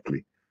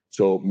indirectly.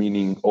 So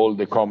meaning all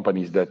the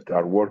companies that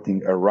are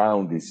working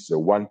around this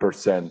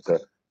 1%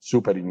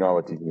 super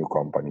innovative new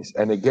companies.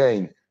 And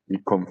again,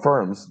 it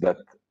confirms that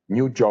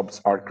new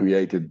jobs are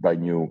created by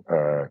new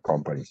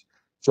companies.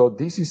 So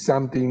this is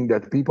something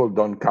that people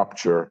don't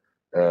capture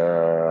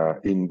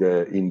in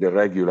the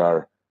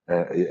regular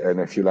and,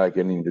 if you like,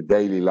 and in the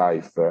daily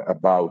life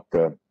about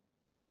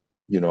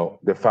you know,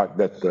 the fact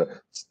that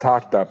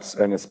startups,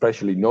 and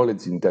especially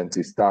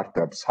knowledge-intensive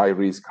startups, high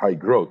risk, high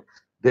growth,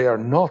 they are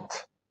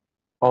not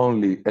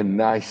only a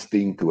nice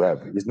thing to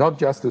have. It's not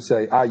just to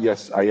say, ah,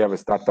 yes, I have a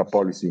startup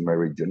policy in my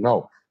region.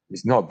 No,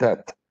 it's not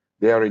that.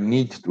 They are a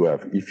need to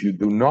have. If you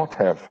do not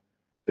have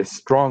a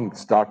strong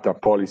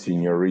startup policy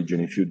in your region,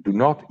 if you do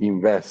not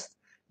invest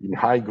in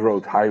high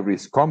growth, high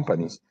risk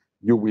companies,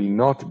 you will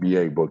not be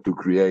able to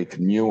create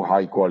new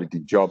high quality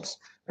jobs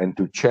and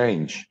to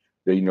change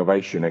the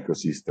innovation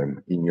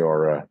ecosystem in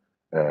your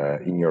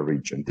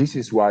region. This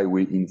is why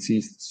we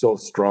insist so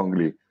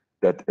strongly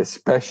that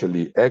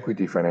especially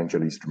equity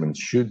financial instruments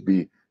should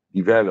be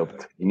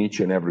developed in each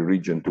and every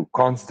region to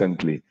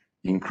constantly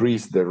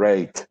increase the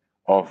rate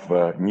of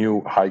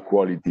new high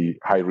quality,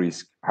 high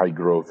risk, high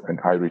growth, and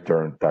high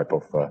return type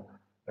of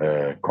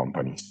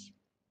companies.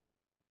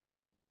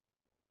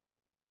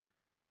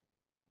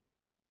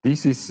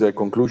 This is a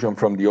conclusion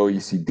from the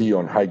OECD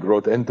on high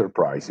growth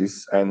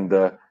enterprises, and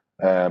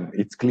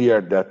it's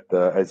clear that,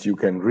 as you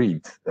can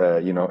read,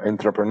 you know,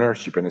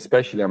 entrepreneurship, and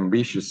especially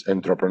ambitious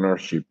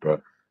entrepreneurship,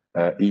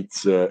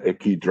 it's a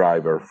key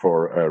driver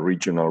for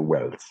regional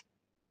wealth.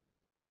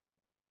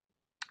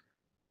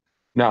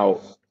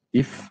 Now,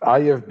 if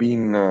I have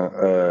been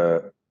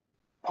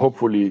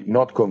hopefully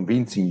not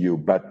convincing you,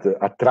 but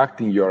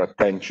attracting your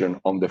attention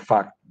on the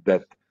fact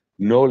that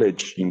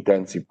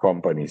knowledge-intensive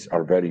companies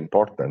are very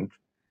important,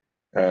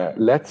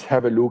 let's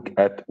have a look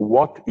at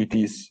what it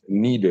is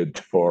needed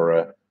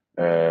for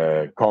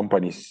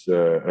companies,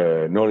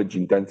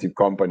 knowledge-intensive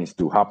companies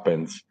to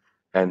happen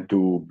and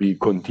to be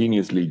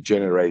continuously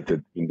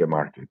generated in the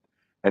market.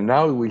 And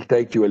now we'll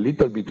take you a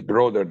little bit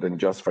broader than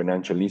just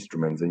financial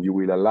instruments, and you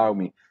will allow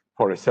me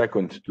for a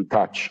second to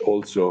touch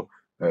also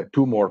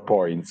two more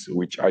points,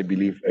 which I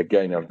believe,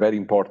 again, are very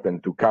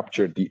important to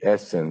capture the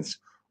essence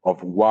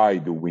of why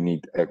do we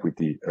need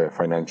equity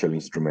financial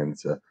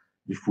instruments.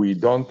 If we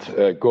don't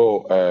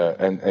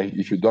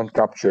if you don't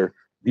capture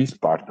this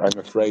part, I'm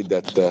afraid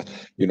that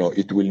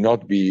it will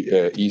not be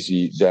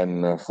easy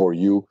then for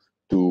you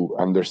to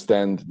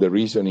understand the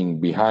reasoning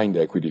behind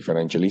equity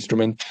financial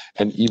instrument,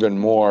 and even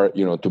more,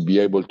 to be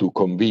able to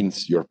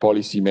convince your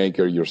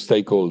policymaker, your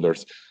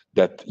stakeholders,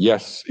 that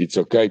yes, it's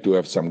okay to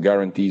have some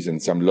guarantees and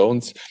some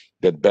loans,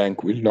 that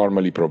bank will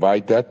normally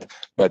provide that,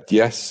 but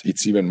yes,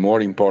 it's even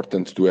more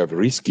important to have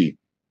risky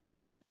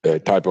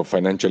type of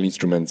financial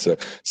instruments,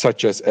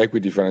 such as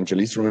equity financial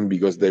instruments,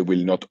 because they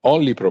will not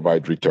only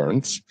provide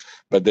returns,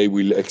 but they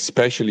will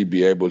especially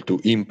be able to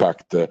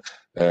impact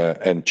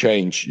and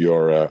change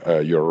your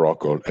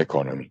local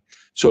economy.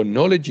 So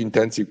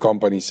knowledge-intensive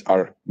companies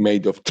are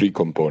made of three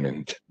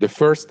components. The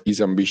first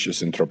is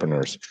ambitious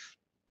entrepreneurs.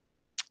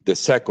 The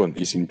second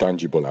is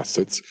intangible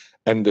assets.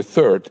 And the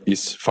third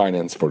is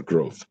finance for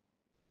growth.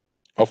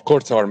 Of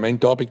course, our main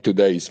topic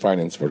today is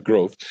finance for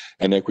growth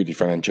and equity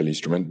financial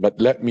instrument,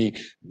 but let me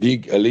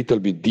dig a little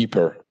bit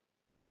deeper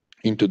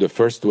into the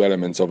first two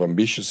elements of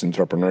ambitious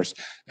entrepreneurs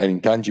and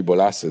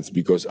intangible assets,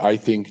 because I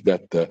think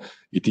that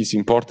it is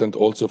important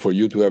also for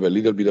you to have a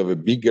little bit of a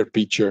bigger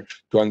picture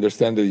to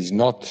understand that it's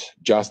not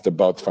just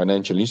about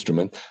financial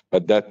instrument,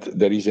 but that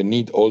there is a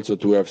need also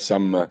to have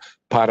some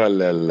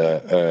parallel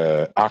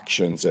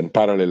actions and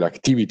parallel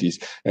activities,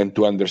 and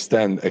to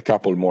understand a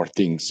couple more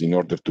things in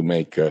order to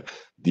make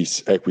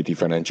these equity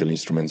financial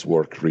instruments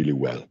work really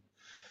well.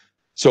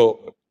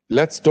 So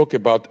let's talk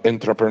about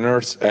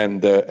entrepreneurs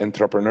and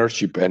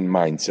entrepreneurship and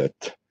mindset.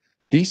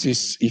 This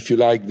is, if you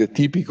like, the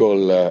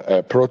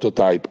typical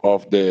prototype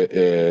of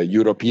the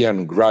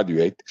European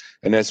graduate.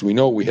 And as we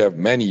know, we have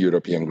many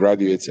European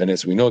graduates. And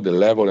as we know, the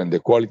level and the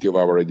quality of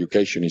our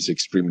education is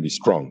extremely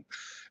strong.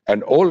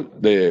 And all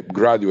the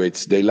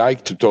graduates, they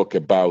like to talk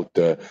about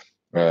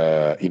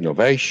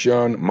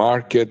innovation,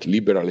 market,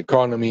 liberal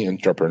economy,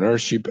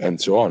 entrepreneurship, and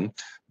so on.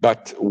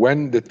 But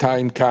when the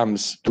time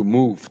comes to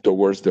move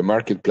towards the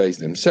marketplace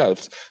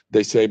themselves,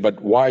 they say,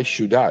 but why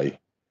should I?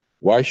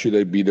 Why should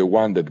I be the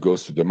one that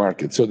goes to the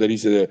market? So there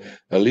is a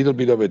little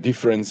bit of a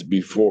difference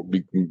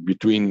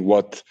between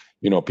what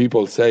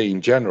people say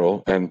in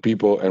general and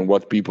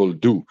what people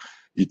do.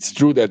 It's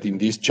true that in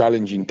these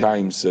challenging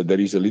times, there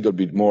is a little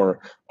bit more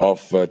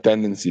of a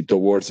tendency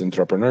towards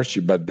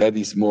entrepreneurship, but that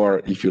is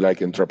more, if you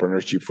like,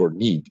 entrepreneurship for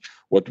need.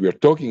 What we are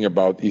talking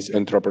about is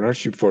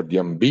entrepreneurship for the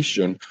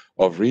ambition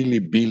of really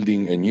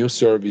building a new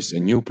service, a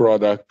new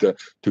product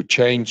to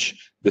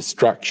change the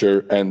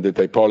structure and the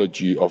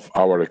typology of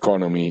our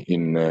economy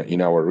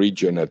in our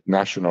region at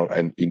national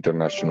and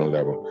international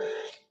level.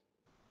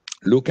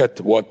 Look at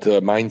what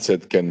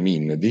mindset can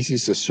mean. This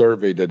is a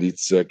survey that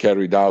is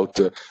carried out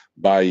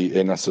by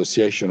an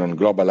association on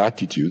global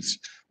attitudes,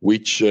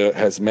 which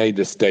has made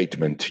a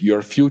statement: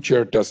 your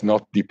future does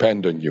not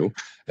depend on you,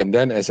 and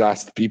then has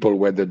asked people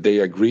whether they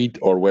agreed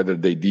or whether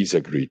they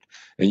disagreed.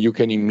 And you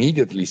can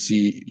immediately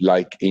see,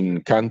 like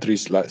in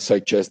countries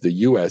such as the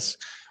US,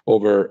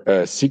 over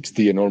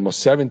 60 and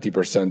almost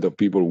 70% of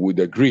people would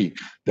agree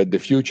that the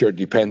future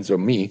depends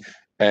on me,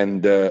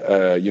 and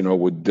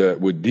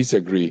would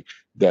disagree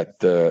that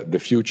the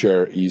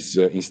future is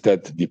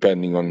instead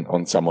depending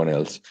on someone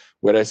else.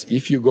 Whereas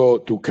if you go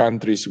to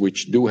countries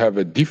which do have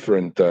a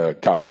different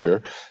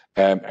culture,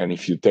 and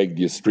if you take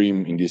the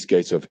extreme, in this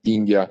case of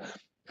India,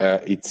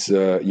 it's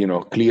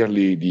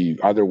clearly the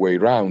other way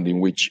around, in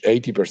which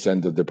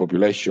 80% of the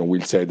population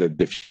will say that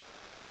the future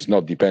is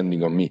not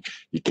depending on me.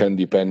 It can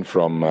depend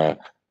from,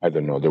 I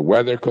don't know, the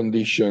weather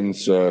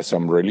conditions,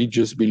 some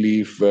religious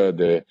belief,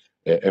 the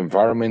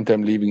environment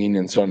I'm living in,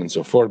 and so on and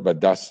so forth,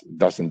 but that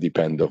doesn't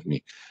depend on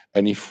me.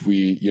 And if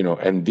we,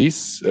 and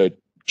this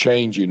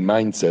change in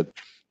mindset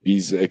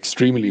is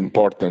extremely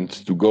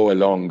important to go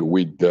along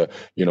with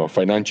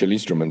financial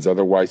instruments.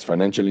 Otherwise,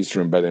 financial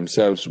instruments by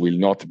themselves will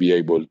not be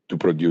able to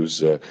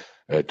produce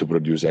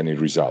any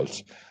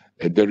results.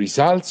 The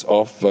results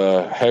of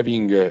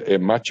having a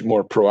much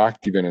more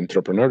proactive and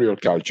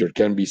entrepreneurial culture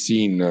can be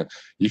seen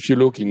if you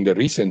look in the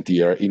recent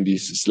year in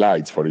these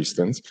slides, for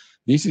instance.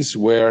 This is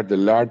where the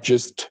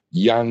largest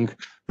young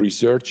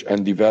research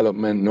and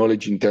development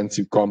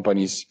knowledge-intensive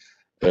companies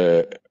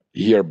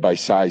here by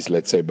size,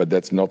 let's say, but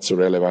that's not so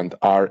relevant,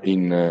 are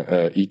in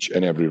each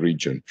and every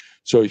region.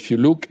 So if you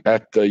look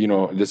at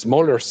the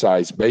smaller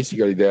size,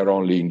 basically they're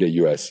only in the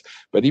US.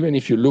 But even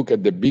if you look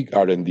at the big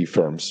R&D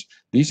firms,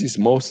 this is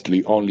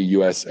mostly only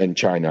US and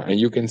China. And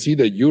you can see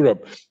that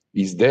Europe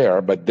is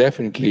there, but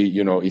definitely,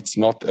 it's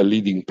not a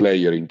leading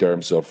player in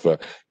terms of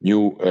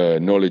new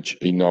knowledge,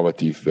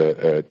 innovative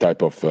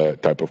type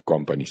of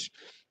companies.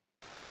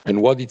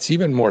 And what it's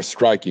even more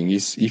striking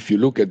is if you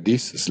look at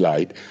this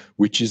slide,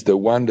 which is the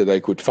one that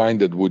I could find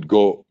that would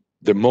go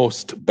the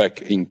most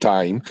back in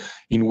time,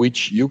 in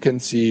which you can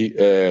see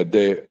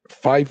the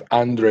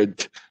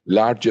 500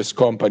 largest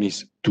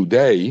companies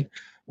today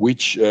which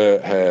which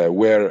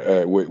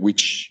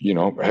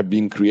have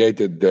been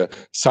created,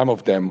 some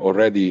of them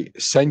already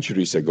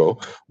centuries ago,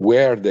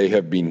 where they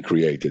have been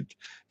created.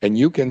 And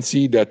you can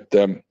see that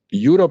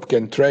Europe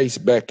can trace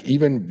back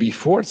even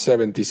before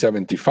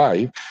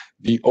 1775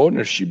 the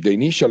ownership, the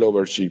initial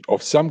ownership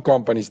of some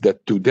companies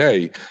that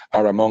today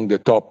are among the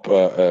top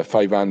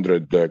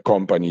 500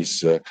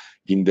 companies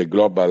in the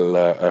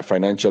global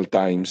Financial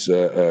Times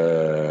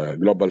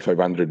Global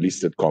 500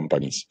 listed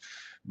companies.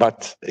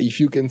 But if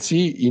you can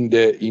see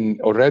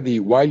already,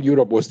 while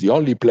Europe was the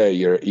only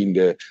player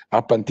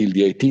up until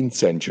the 18th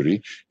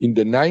century, in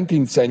the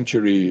 19th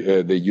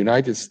century, the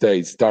United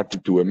States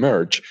started to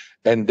emerge,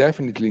 and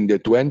definitely in the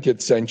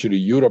 20th century,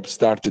 Europe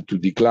started to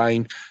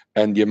decline,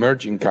 and the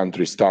emerging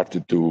countries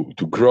started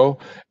to grow.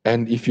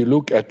 And if you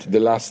look at the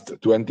last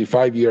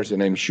 25 years,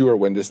 and I'm sure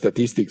when the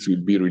statistics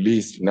will be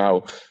released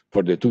now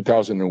for the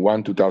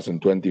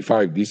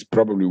 2001-2025, this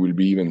probably will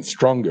be even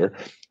stronger.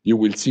 You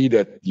will see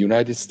that the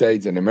United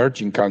States and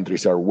emerging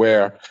countries are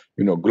where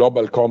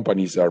global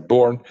companies are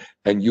born,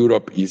 and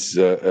Europe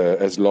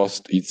has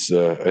lost its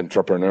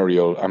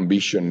entrepreneurial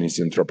ambition, its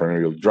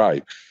entrepreneurial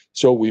drive.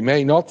 So we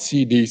may not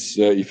see this,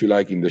 if you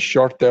like, in the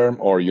short term,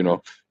 or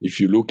if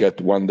you look at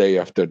one day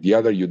after the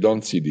other, you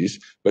don't see this.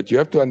 But you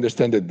have to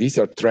understand that these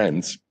are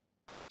trends.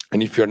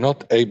 And if you're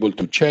not able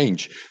to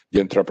change the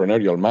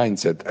entrepreneurial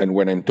mindset, and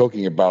when I'm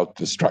talking about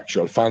the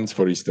structural funds,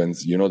 for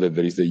instance, you know that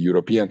there is the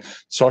European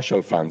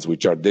social funds,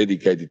 which are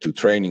dedicated to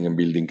training and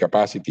building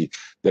capacity.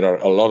 There are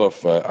a lot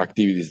of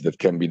activities that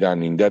can be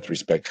done in that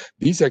respect.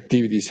 These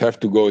activities have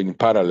to go in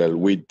parallel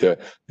with the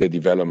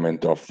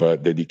development of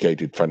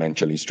dedicated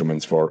financial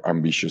instruments for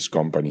ambitious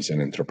companies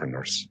and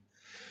entrepreneurs.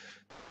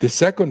 The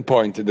second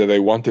point that I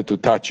wanted to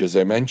touch, as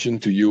I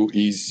mentioned to you,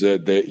 is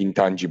the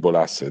intangible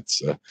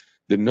assets.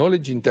 The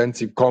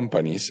knowledge-intensive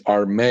companies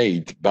are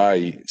made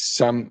by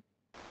some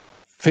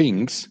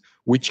things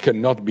which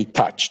cannot be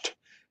touched,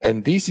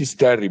 and this is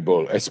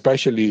terrible,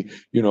 especially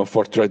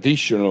for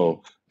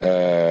traditional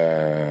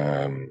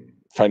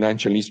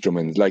financial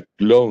instruments like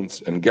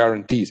loans and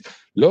guarantees.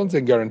 Loans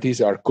and guarantees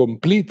are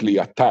completely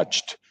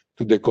attached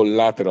to the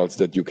collaterals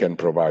that you can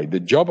provide. The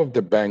job of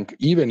the bank,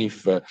 even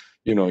if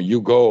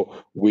you go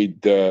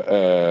with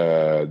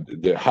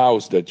the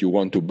house that you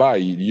want to buy,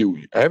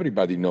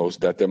 everybody knows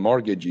that the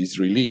mortgage is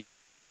released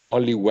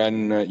only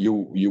when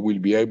you will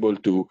be able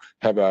to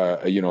have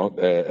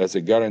as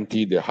a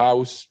guarantee the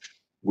house,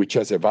 which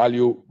has a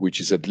value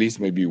which is at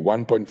least maybe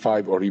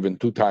 1.5 or even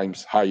 2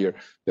 times higher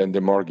than the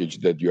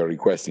mortgage that you are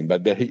requesting.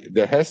 But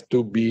there has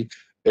to be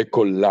a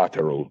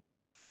collateral.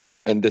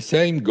 And the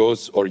same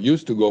goes, or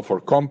used to go,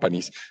 for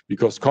companies,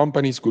 because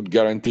companies could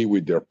guarantee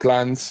with their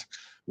plants,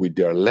 with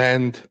their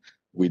land,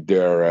 with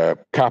their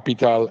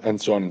capital, and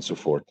so on and so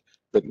forth.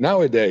 But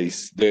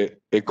nowadays, the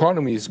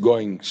economy is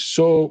going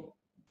so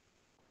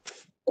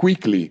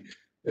quickly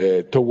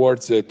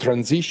towards a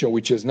transition,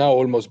 which is now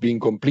almost being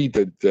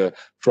completed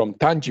from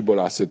tangible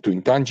asset to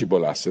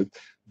intangible asset,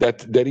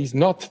 that there is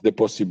not the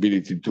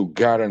possibility to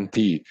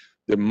guarantee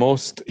the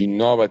most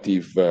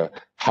innovative,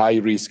 high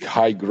risk,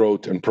 high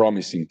growth, and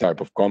promising type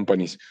of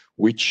companies,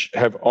 which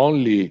have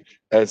only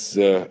as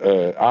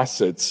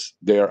assets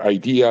their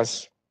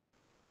ideas,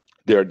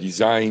 their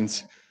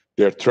designs,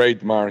 their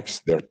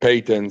trademarks, their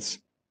patents,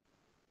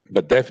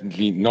 but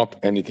definitely not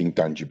anything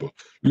tangible.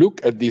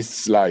 Look at this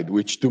slide,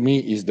 which to me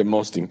is the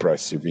most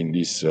impressive in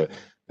this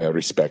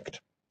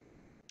respect.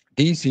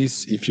 This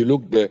is, if you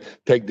look,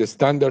 take the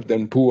Standard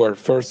 & Poor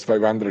first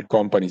 500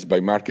 companies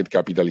by market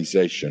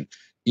capitalization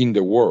in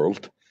the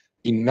world.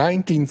 In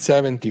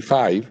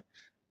 1975,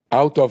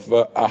 out of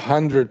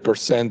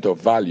 100% of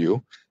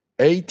value,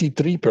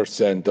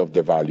 83% of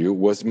the value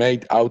was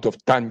made out of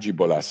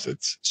tangible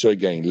assets. So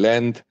again,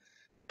 land,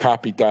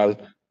 capital,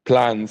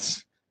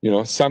 plants,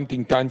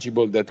 something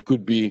tangible that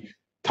could be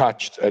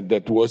touched and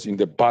that was in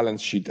the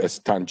balance sheet as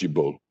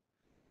tangible.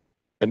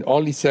 And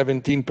only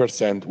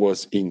 17%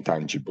 was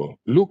intangible.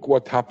 Look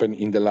what happened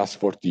in the last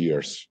 40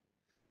 years.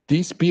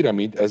 This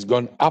pyramid has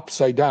gone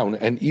upside down,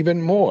 and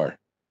even more.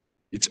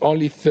 It's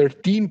only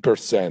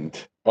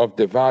 13% of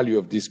the value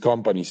of these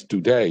companies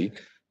today,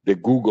 the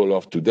Google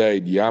of today,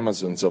 the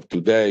Amazons of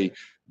today,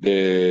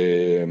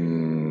 the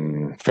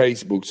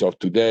Facebooks of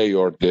today,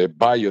 or the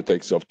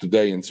biotechs of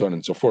today, and so on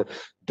and so forth.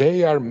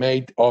 They are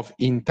made of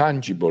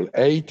intangible.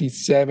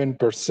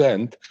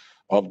 87%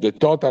 of the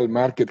total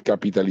market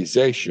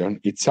capitalization,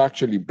 it's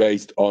actually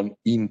based on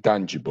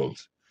intangibles.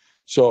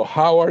 So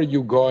how are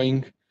you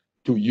going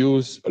to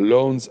use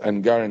loans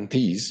and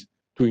guarantees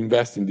to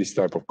invest in this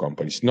type of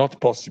companies?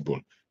 Not possible.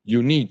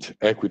 You need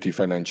equity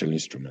financial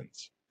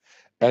instruments.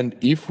 And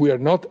if we are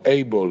not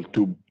able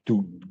to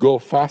go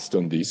fast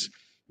on this,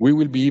 we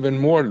will be even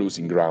more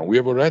losing ground. We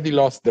have already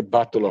lost the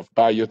battle of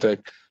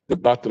biotech, the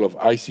battle of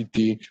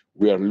ICT.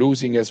 We are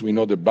losing, as we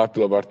know, the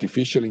battle of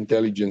artificial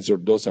intelligence,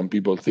 although some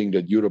people think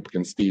that Europe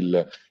can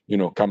still,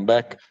 come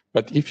back.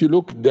 But if you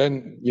look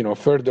then,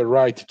 further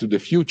right to the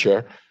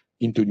future,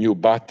 into new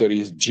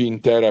batteries,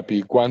 gene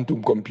therapy,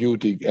 quantum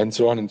computing, and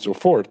so on and so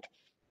forth,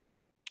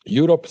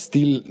 Europe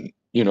still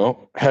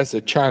has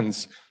a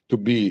chance to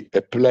be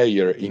a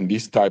player in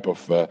this type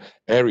of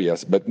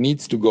areas, but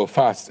needs to go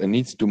fast and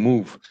needs to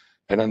move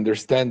and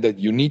understand that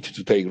you need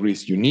to take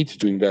risks, you need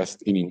to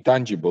invest in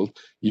intangibles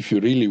if you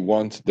really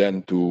want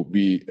then to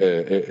be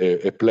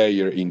a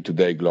player in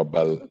today's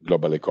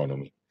global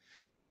economy.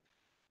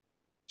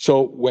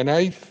 So when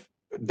I've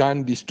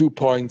done these 2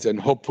 points,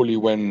 and hopefully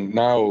when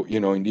now,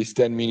 in these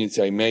 10 minutes,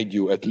 I made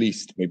you at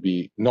least,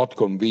 maybe not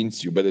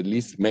convince you, but at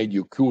least made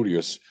you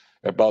curious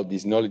about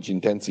these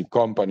knowledge-intensive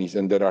companies,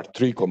 and there are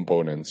 3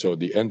 components. So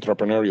the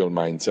entrepreneurial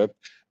mindset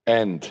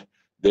and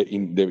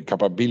the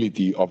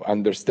capability of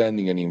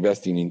understanding and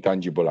investing in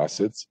tangible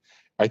assets.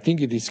 I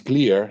think it is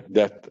clear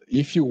that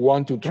if you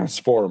want to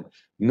transform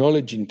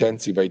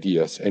knowledge-intensive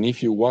ideas, and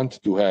if you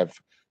want to have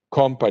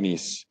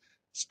companies,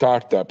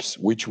 startups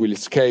which will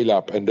scale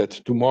up and that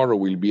tomorrow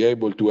will be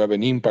able to have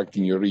an impact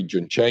in your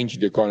region, change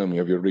the economy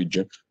of your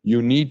region,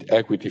 you need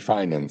equity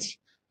finance.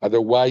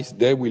 Otherwise,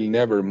 they will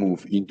never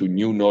move into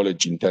new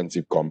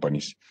knowledge-intensive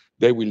companies.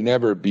 They will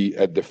never be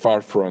at the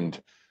forefront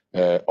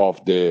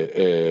of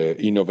the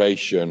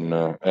innovation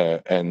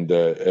and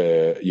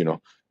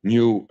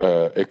new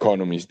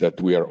economies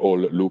that we are all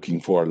looking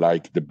for,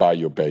 like the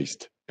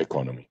bio-based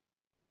economy.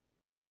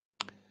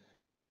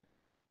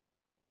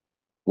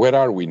 Where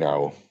are we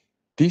now?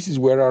 This is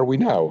where are we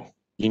now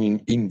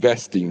in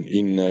investing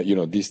in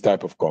these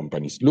type of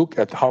companies. Look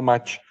at how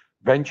much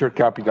venture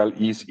capital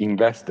is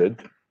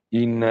invested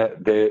in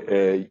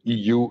the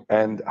EU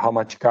and how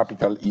much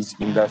capital is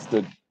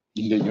invested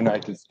in the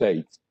United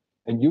States.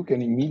 And you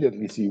can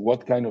immediately see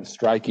what kind of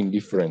striking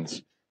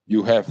difference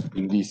you have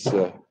in these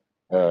 2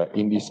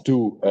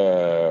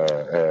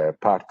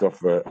 parts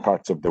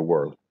of the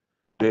world.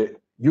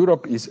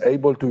 Europe is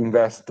able to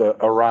invest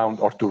around,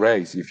 or to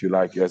raise, if you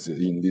like, as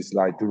in this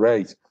slide, to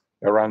raise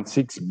around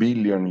 6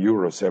 billion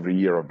euros every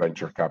year of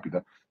venture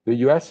capital. The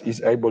US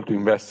is able to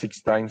invest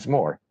 6 times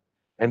more.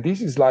 And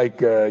this is like,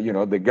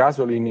 the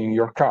gasoline in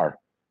your car.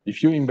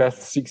 If you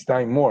invest 6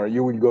 times more,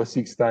 you will go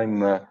 6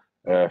 times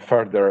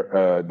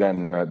further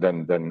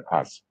than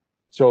us.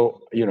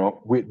 So,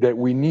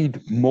 we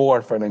need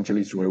more financial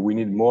instruments, we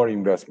need more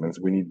investments,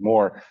 we need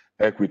more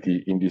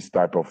equity in this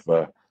type of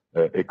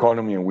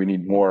economy, and we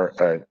need more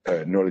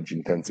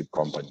knowledge-intensive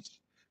companies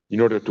in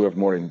order to have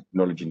more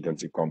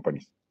knowledge-intensive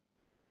companies.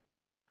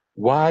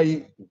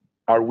 Why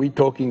are we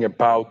talking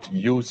about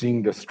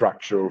using the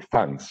structural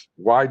funds?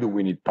 Why do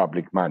we need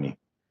public money?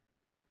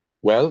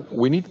 Well,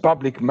 we need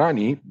public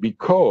money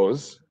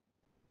because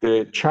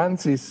the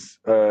chances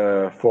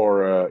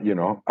for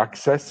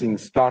accessing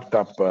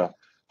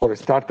for a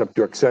startup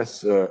to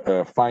access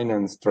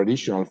finance,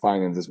 traditional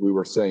finance, as we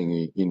were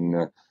saying,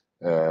 in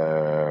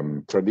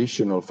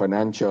traditional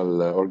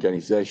financial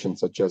organizations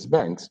such as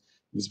banks,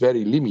 is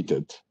very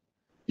limited.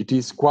 It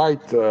is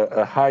quite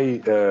a high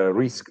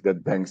risk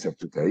that banks have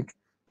to take.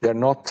 They're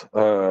not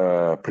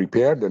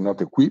prepared, they're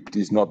not equipped,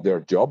 it's not their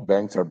job.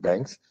 Banks are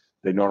banks.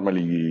 They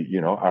normally,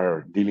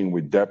 are dealing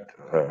with debt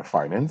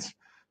finance.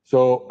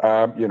 So,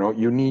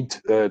 you need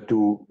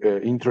to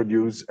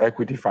introduce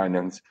equity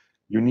finance.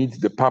 You need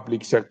the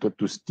public sector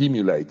to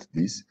stimulate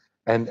this.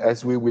 And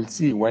as we will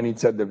see, when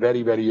it's at the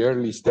very, very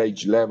early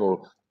stage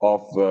level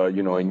of, a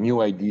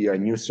new idea, a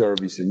new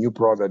service, a new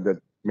product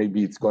that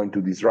maybe it's going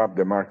to disrupt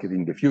the market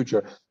in the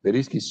future, the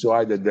risk is so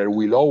high that there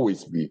will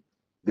always be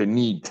the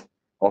need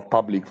of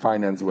public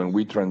finance when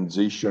we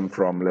transition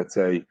from, let's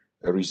say,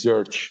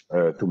 research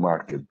to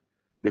market.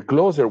 The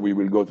closer we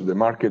will go to the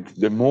market,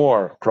 the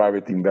more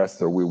private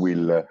investor we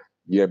will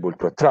be able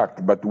to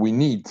attract, but we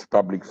need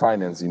public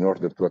finance in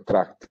order to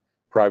attract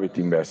private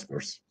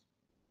investors.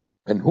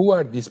 And who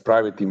are these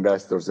private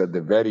investors at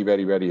the very,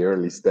 very, very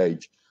early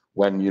stage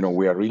when,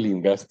 we are really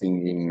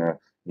investing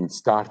in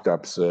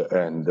startups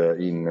and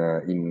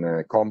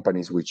in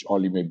companies which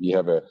only maybe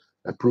have a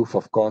proof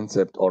of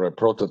concept or a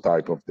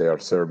prototype of their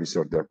service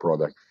or their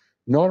product?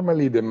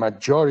 Normally, the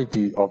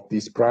majority of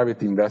these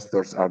private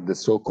investors are the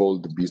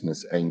so-called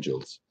business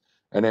angels.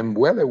 And I'm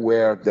well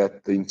aware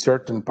that in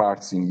certain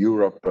parts in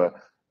Europe,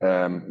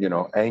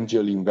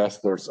 angel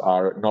investors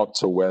are not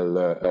so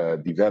well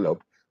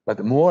developed,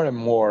 but more and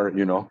more,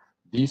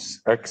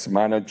 these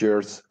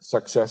ex-managers,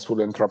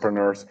 successful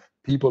entrepreneurs,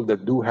 people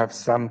that do have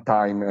some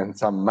time and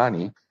some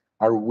money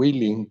are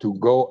willing to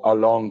go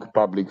along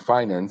public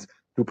finance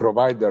to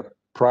provide their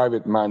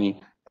private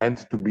money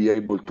and to be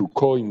able to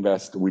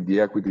co-invest with the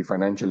equity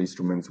financial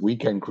instruments we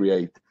can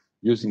create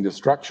using the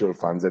structural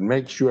funds, and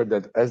make sure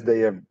that as they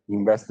have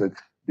invested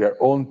their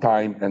own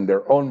time and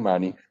their own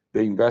money,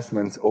 the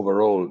investments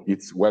overall,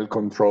 it's well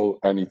controlled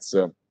and it's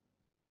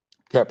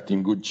kept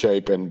in good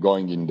shape and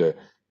going in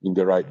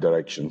the right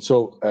direction.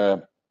 So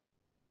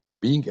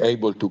being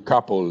able to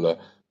couple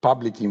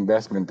public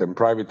investment and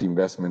private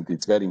investment,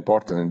 it's very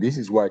important. And this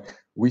is why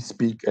we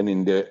speak, and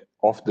in the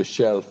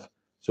off-the-shelf,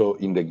 so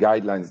in the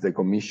guidelines the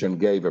Commission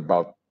gave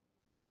about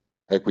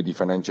equity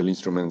financial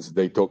instruments,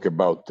 they talk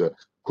about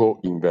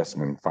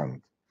co-investment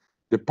fund.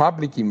 The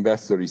public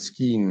investor is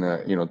keen,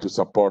 to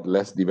support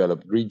less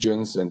developed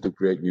regions and to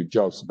create new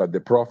jobs, but the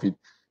profit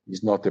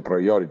is not a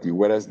priority,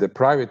 whereas the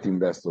private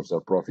investors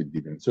are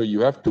profit-driven. So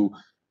you have to,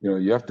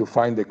 you have to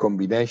find a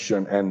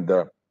combination, and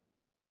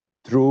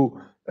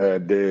through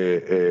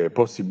the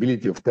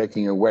possibility of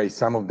taking away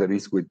some of the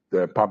risk with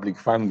public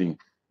funding,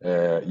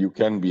 you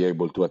can be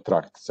able to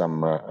attract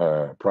some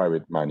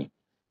private money.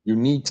 You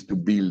need to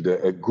build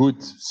a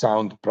good,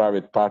 sound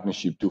private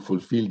partnership to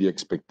fulfill the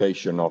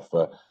expectation of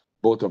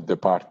both of the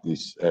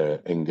parties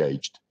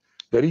engaged.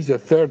 There is a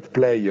third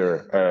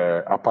player,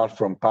 apart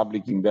from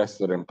public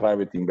investor and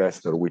private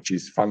investor, which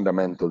is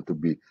fundamental to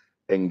be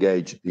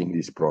engaged in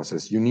this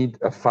process. You need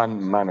a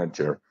fund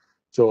manager.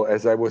 So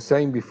as I was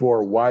saying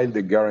before, while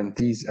the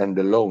guarantees and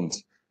the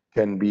loans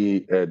can be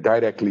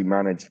directly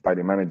managed by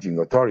the managing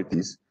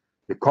authorities,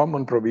 the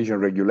common provision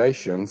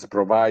regulations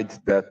provide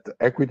that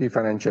equity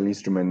financial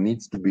instrument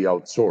needs to be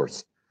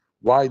outsourced.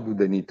 Why do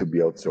they need to be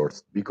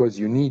outsourced? Because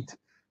you need,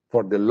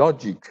 for the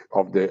logic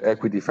of the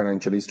equity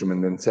financial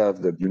instrument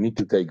themselves, that you need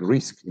to take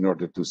risk in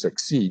order to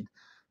succeed.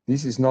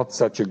 This is not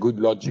such a good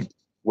logic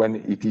when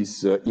it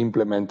is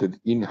implemented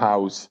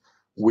in-house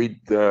with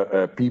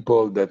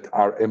people that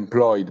are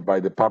employed by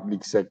the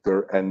public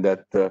sector and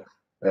that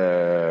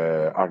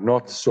are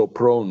not so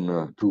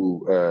prone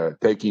to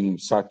taking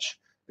such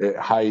a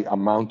high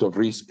amount of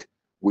risk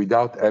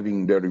without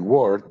having the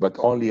reward, but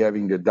only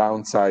having the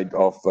downside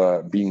of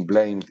being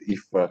blamed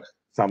if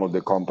some of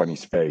the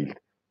companies fail.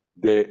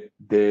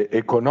 The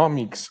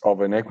economics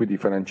of an equity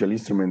financial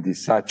instrument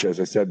is such, as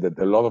I said, that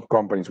a lot of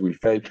companies will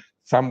fail,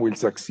 some will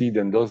succeed,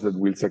 and those that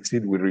will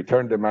succeed will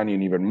return the money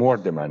and even more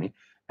the money.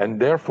 And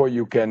therefore,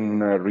 you can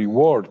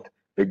reward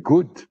a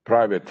good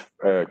private,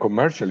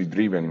 commercially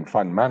driven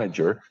fund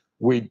manager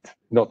with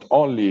not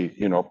only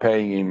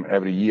paying him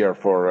every year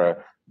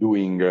for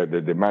doing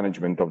the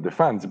management of the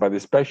funds, but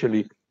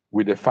especially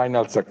with a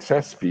final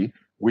success fee,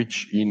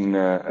 which in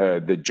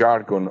the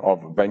jargon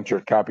of venture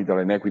capital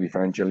and equity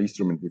financial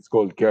instrument is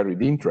called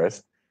carried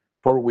interest,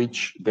 for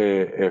which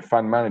the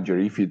fund manager,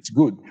 if it's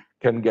good,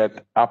 can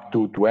get up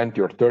to 20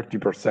 or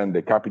 30%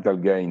 the capital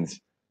gains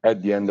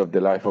at the end of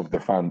the life of the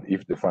fund,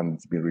 if the fund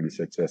has been really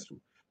successful.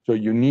 So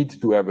you need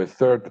to have a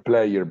third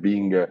player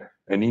being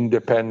an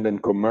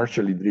independent,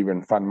 commercially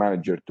driven fund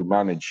manager to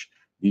manage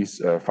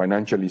these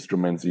financial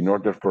instruments in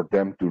order for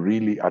them to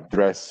really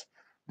address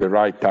the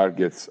right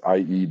targets,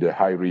 i.e. the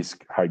high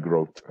risk, high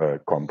growth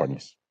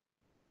companies.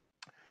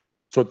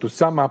 So to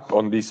sum up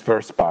on this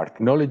first part,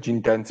 knowledge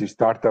intensive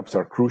startups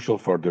are crucial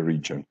for the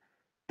region.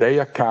 They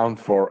account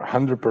for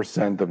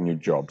 100% of new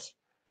jobs.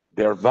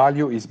 Their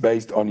value is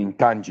based on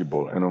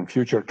intangible and on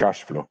future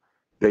cash flow.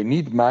 They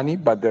need money,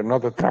 but they're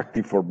not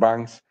attractive for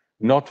banks,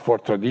 not for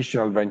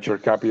traditional venture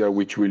capital,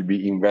 which will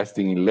be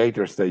investing in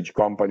later stage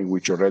companies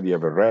which already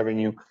have a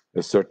revenue,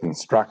 a certain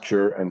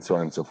structure, and so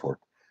on and so forth.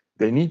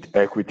 They need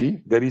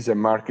equity. There is a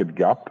market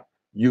gap.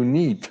 You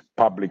need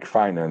public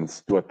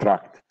finance to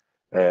attract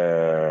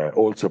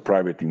also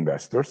private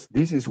investors.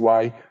 This is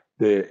why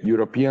the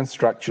European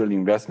Structural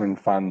Investment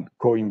Fund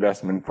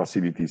co-investment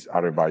facilities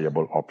are a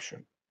viable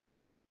option.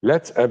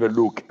 Let's have a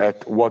look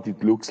at what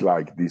it looks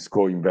like, these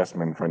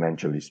co-investment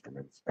financial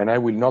instruments. And I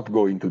will not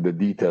go into the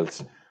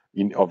details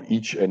of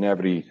each and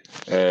every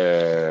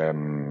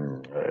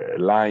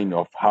line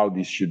of how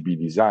this should be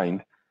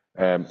designed.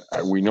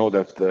 We know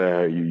that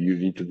you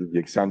need to do the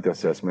ex-ante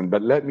assessment,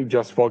 but let me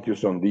just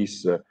focus on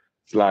this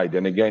slide.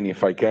 And again,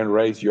 if I can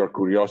raise your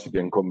curiosity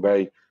and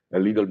convey a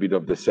little bit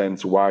of the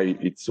sense why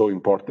it's so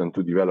important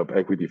to develop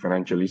equity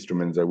financial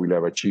instruments, I will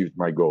have achieved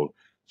my goal.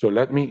 So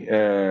let me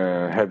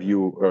have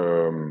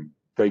you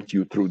take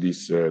you through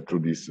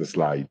this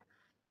slide.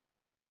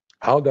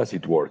 How does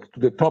it work? To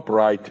the top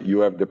right, you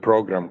have the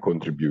program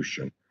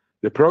contribution.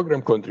 The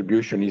program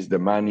contribution is the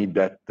money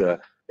that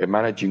a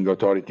managing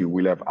authority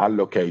will have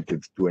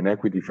allocated to an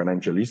equity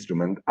financial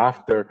instrument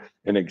after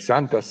an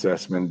ex-ante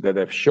assessment that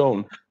have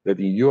shown that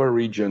in your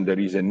region there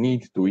is a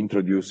need to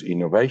introduce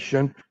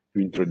innovation,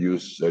 to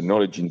introduce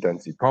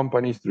knowledge-intensive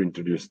companies, to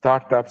introduce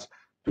startups,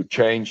 to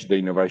change the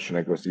innovation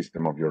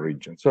ecosystem of your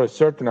region. So a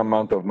certain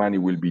amount of money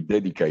will be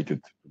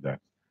dedicated to that.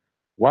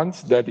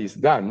 Once that is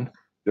done,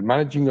 the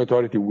managing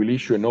authority will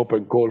issue an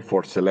open call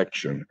for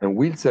selection and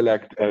will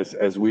select,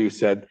 as we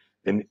said,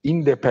 an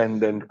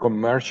independent,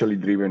 commercially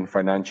driven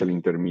financial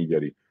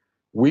intermediary,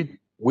 with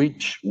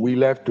which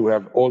will have to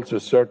have also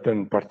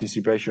certain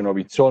participation of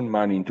its own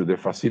money into the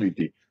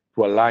facility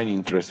to align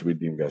interests with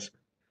the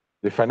investment.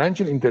 The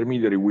financial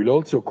intermediary will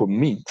also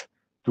commit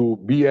to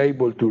be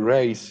able to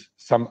raise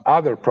some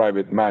other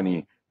private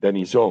money than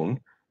his own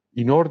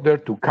in order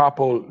to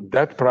couple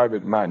that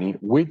private money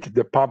with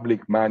the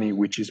public money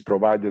which is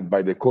provided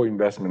by the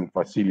co-investment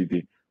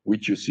facility,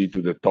 which you see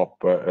to the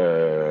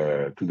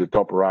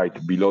top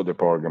right below the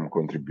program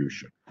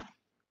contribution.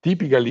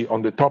 Typically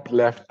on the top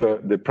left,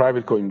 the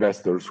private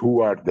co-investors,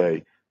 who are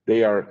they?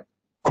 They are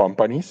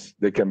companies,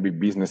 they can be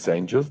business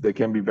angels, they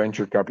can be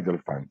venture capital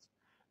funds.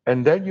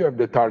 And then you have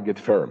the target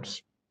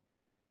firms.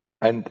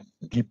 And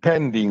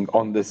depending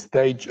on the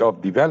stage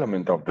of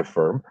development of the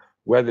firm,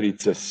 whether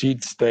it's a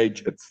seed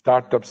stage, at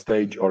startup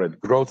stage, or at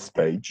growth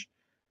stage,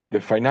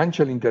 the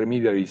financial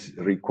intermediary is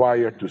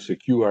required to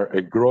secure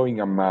a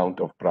growing amount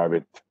of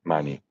private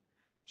money.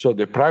 So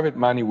the private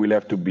money will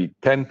have to be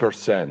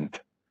 10%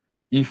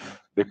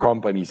 if the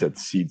company is at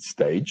seed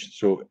stage.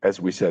 So as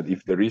we said,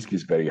 if the risk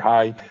is very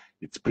high,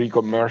 it's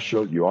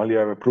pre-commercial, you only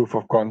have a proof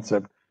of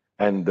concept,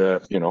 and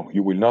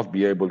you will not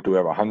be able to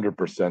have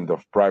 100%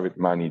 of private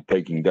money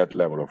taking that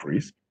level of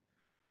risk.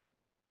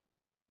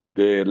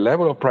 The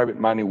level of private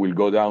money will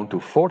go down to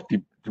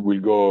 40,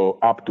 will go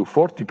up to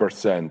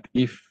 40%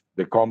 if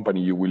the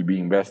company you will be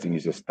investing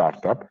is a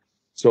startup.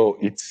 So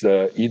it's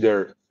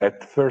either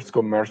at first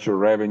commercial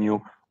revenue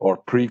or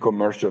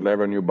pre-commercial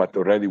revenue, but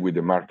already with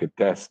the market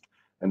test,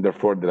 and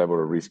therefore the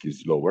level of risk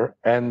is lower.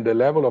 And the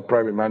level of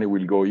private money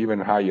will go even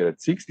higher at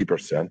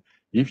 60%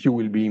 if you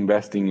will be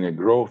investing in a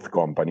growth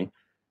company,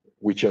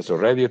 which has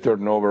already a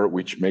turnover,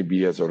 which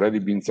maybe has already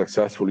been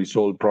successfully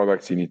sold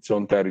products in its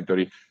own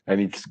territory,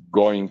 and it's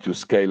going to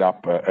scale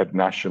up at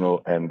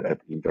national and at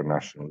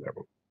international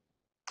level.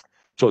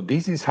 So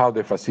this is how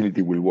the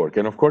facility will work.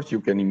 And of course,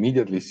 you can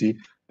immediately see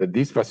that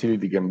this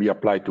facility can be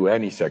applied to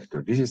any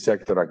sector. This is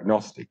sector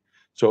agnostic.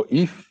 So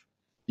if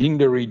in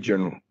the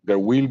region there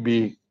will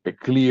be a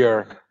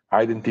clear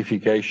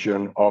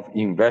identification of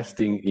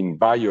investing in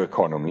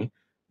bioeconomy,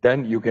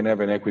 then you can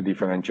have an equity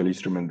financial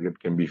instrument that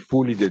can be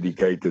fully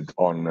dedicated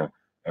on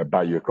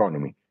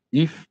bioeconomy.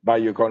 If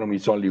bioeconomy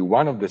is only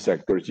one of the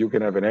sectors, you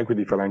can have an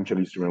equity financial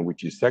instrument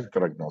which is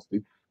sector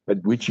agnostic,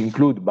 but which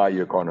include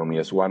bioeconomy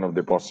as one of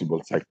the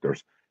possible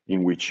sectors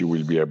in which you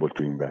will be able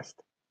to invest.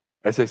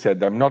 As I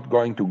said, I'm not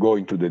going to go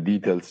into the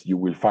details. You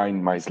will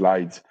find my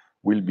slides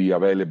will be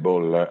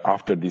available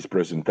after this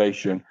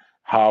presentation,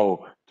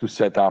 how to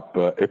set up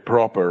a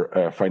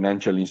proper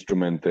financial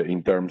instrument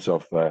in terms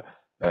of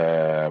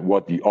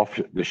what the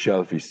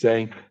off-the-shelf is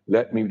saying.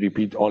 Let me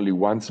repeat only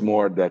once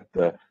more that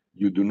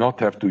you do not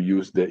have to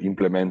use the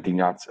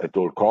implementing acts at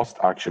all costs.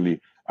 Actually,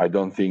 I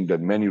don't think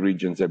that many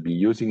regions have been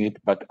using it,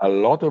 but a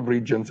lot of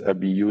regions have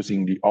been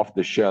using the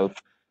off-the-shelf,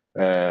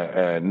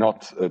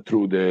 not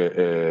through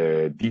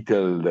the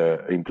detailed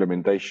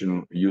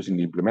implementation using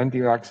the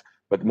implementing acts,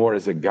 but more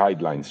as a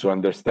guideline. So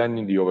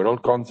understanding the overall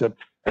concept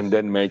and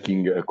then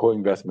making a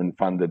co-investment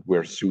fund that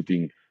we're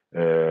suiting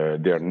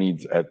their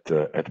needs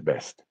at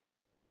best.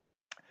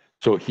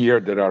 So here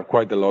there are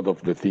quite a lot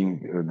of the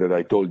things that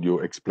I told you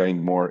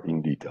explained more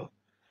in detail.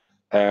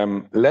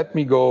 Let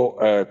me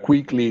go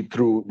quickly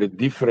through the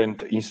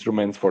different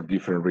instruments for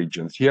different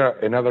regions. Here,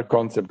 another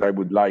concept I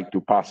would like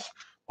to pass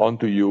on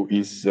to you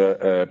is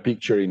a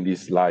picture in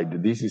this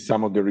slide. This is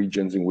some of the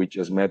regions in which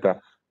as Meta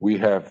we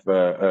have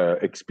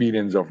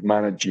experience of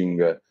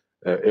managing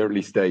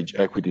early stage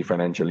equity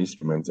financial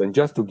instruments. And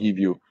just to give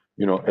you,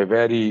 a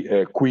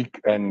very quick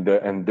and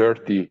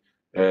dirty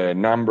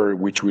number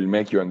which will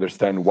make you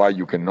understand why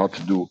you cannot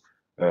do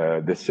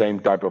the same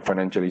type of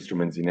financial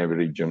instruments in every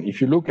region. If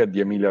you look at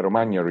the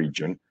Emilia-Romagna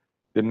region,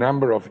 the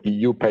number of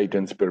EU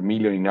patents per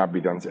million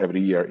inhabitants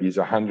every year is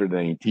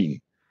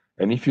 118.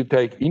 And if you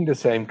take in the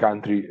same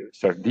country,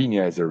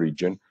 Sardinia as a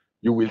region,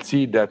 you will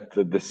see that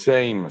the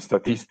same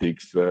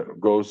statistics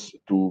goes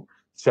to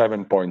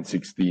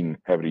 7.16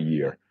 every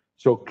year.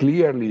 So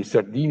clearly,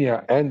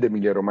 Sardinia and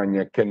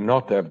Emilia-Romagna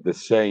cannot have the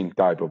same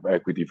type of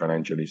equity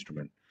financial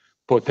instrument.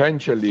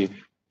 Potentially,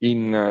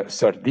 in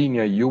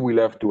Sardinia, you will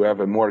have to have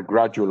a more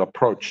gradual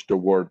approach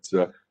towards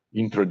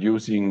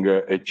introducing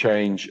a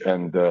change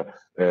and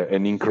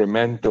an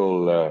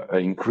incremental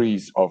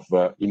increase of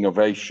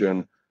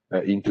innovation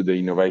into the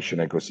innovation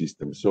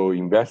ecosystem. So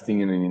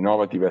investing in an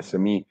innovative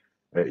SME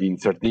in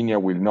Sardinia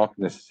will not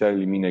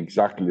necessarily mean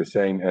exactly the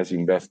same as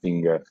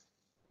investing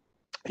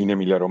in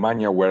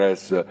Emilia-Romagna,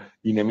 whereas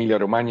in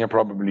Emilia-Romagna,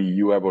 probably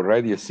you have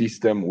already a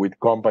system with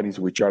companies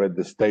which are at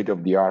the state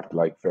of the art,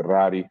 like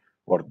Ferrari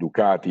or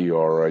Ducati,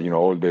 or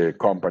all the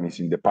companies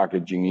in the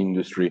packaging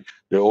industry,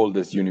 the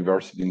oldest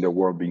university in the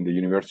world being the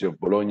University of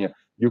Bologna.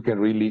 You can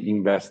really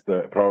invest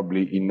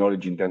probably in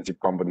knowledge-intensive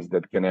companies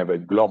that can have a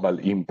global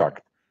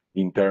impact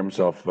in terms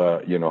of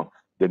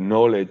the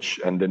knowledge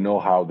and the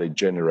know-how they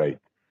generate.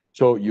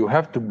 So you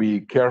have to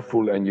be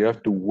careful and you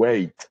have to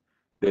weight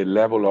the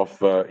level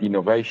of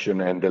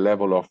innovation and the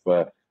level of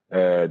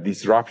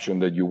disruption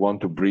that you want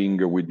to bring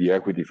with the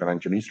equity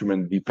financial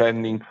instrument,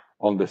 depending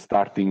on the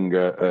starting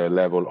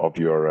level of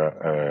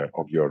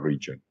your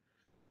region.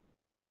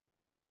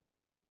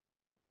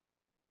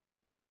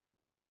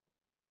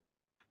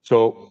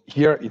 So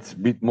here it's a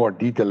bit more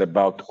detail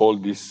about all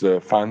these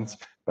funds,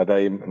 but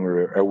I'm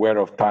aware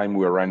of time,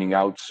 we're running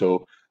out.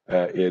 So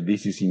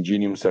this is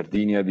Ingenium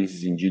Sardinia, this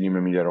is Ingenium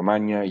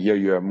Emilia-Romagna. Here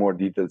you have more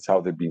details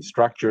how they've been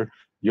structured.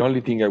 The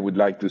only thing I would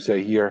like to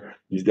say here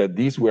is that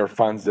these were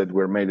funds that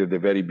were made at the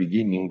very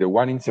beginning. The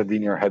one in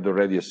Sardinia had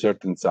already a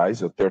certain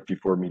size of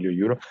 34 million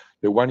euro.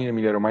 The one in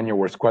Emilia-Romagna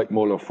was quite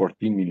small, of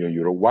 14 million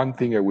euro. One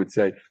thing I would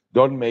say,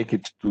 don't make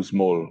it too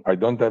small. I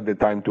don't have the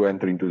time to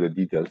enter into the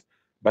details,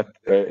 but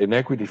an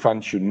equity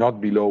fund should not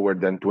be lower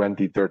than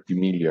 20, 30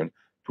 million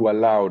to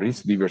allow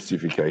risk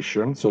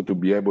diversification, so to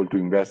be able to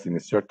invest in a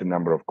certain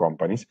number of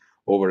companies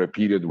over a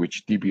period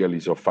which typically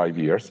is of 5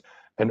 years,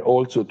 and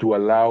also to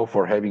allow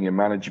for having a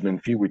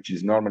management fee, which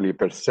is normally a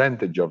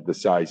percentage of the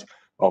size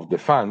of the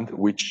fund,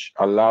 which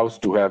allows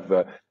to have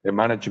a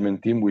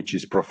management team which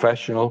is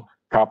professional,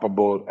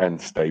 capable, and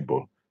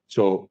stable.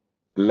 So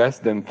less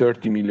than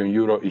 30 million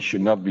euro, it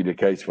should not be the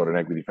case for an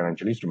equity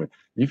financial instrument.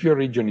 If your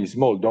region is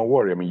small, don't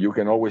worry. I mean, you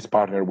can always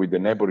partner with the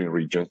neighboring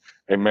region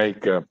and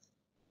make,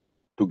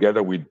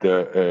 together with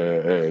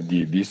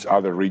this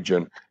other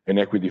region, an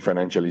equity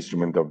financial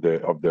instrument of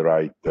the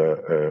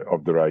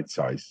right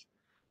size.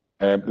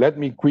 Let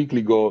me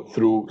quickly go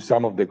through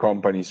some of the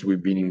companies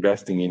we've been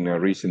investing in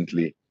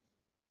recently.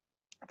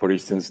 For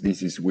instance,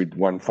 this is with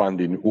one fund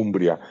in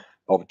Umbria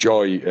of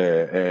Joy,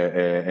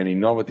 an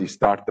innovative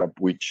startup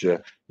which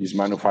is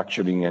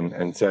manufacturing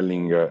and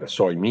selling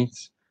soy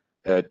meats.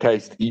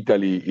 Taste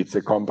Italy, it's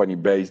a company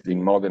based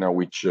in Modena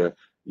which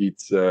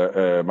it's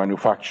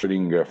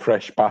manufacturing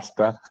fresh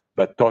pasta,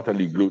 but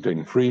totally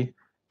gluten-free.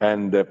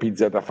 And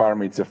Pizzetta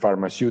Pharma, it's a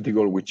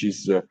pharmaceutical which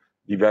is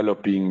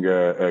developing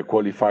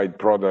qualified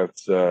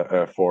products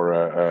for,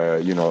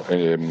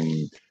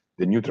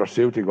 the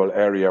nutraceutical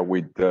area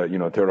with,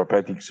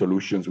 therapeutic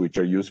solutions which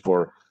are used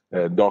for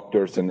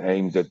doctors and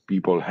aimed at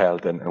people's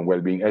health and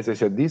well-being. As I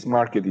said, this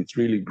market is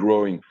really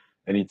growing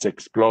and it's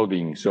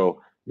exploding.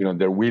 So,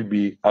 there will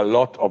be a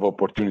lot of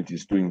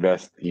opportunities to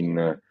invest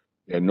in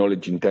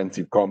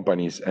knowledge-intensive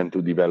companies and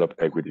to develop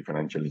equity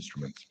financial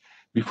instruments.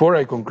 Before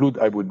I conclude,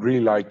 I would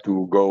really like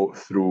to go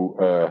through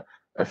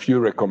a few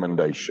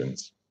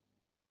recommendations.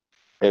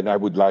 And I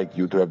would like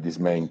you to have these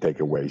main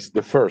takeaways.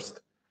 The first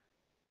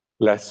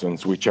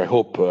lessons, which I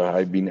hope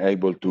I've been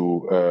able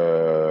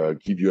to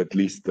give you at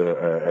least,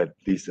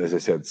 as I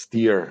said,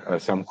 steer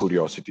some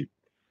curiosity.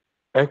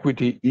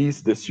 Equity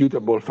is the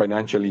suitable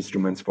financial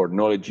instruments for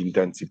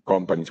knowledge-intensive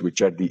companies,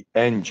 which are the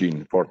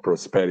engine for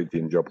prosperity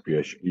and job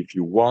creation. If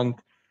you want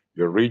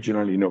your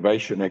regional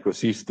innovation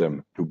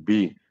ecosystem to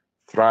be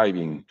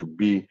thriving, to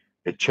be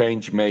a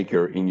change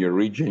maker in your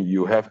region,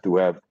 you have to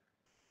have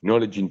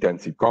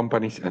knowledge-intensive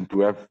companies, and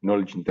to have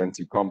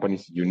knowledge-intensive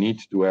companies, you need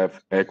to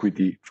have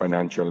equity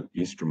financial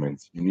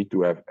instruments. You need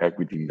to have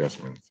equity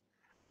investments.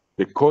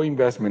 The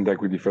co-investment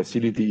equity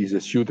facility is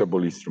a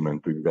suitable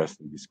instrument to invest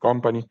in this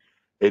company.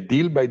 A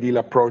deal-by-deal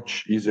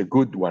approach is a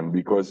good one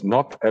because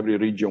not every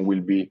region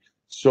will be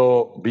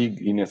so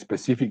big in a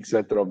specific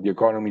sector of the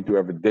economy to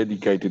have a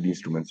dedicated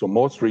instrument. So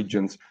most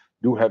regions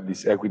do have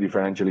this equity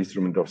financial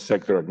instrument of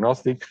sector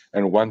agnostic,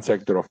 and one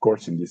sector, of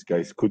course, in this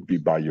case, could be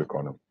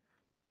bioeconomy.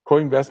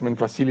 Co-investment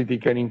facility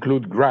can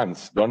include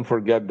grants. Don't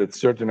forget that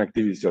certain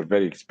activities are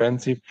very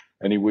expensive,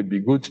 and it would be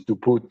good to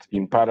put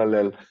in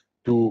parallel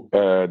to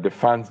the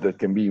funds that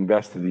can be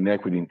invested in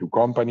equity into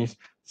companies,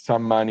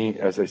 some money,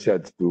 as I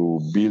said, to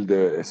build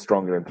a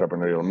stronger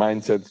entrepreneurial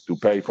mindset, to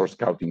pay for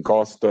scouting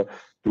costs,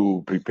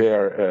 to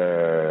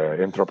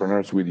prepare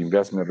entrepreneurs with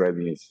investment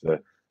readiness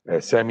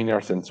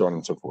seminars, and so on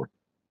and so forth.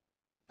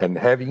 And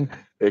having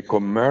a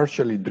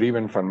commercially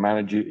driven fund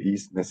manager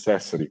is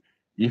necessary.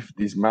 If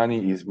this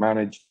money is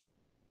managed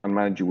and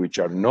managers which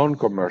are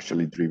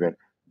non-commercially driven,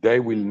 they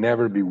will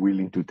never be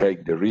willing to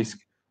take the risk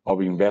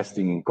of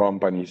investing in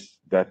companies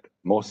that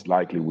most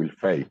likely will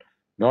fail.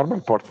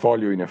 Normal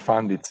portfolio in a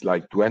fund, it's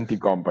like 20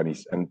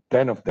 companies and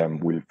 10 of them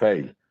will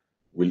fail,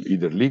 will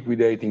either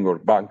liquidating or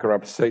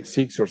bankrupt.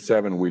 6 or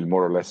 7 will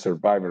more or less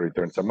survive and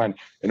return some money,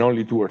 and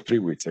only 2 or 3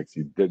 will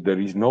succeed. There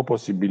is no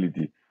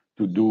possibility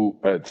to do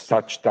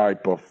such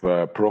type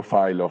of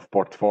profile of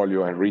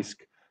portfolio and risk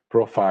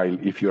profile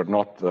if you're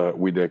not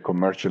with a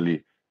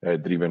commercially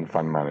driven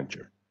fund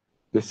manager.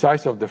 The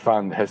size of the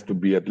fund has to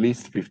be at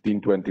least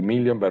 15-20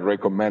 million, but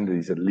recommended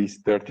is at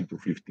least 30 to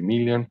 50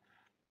 million.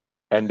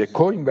 And the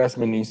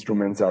co-investment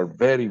instruments are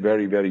very,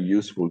 very, very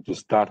useful to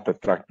start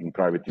attracting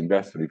private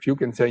investors. If you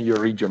can say in your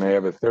region, I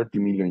have a 30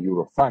 million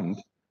euro fund,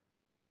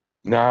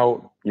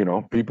 now,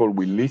 people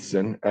will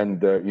listen,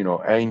 and,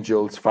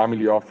 angels,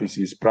 family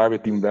offices,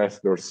 private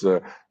investors,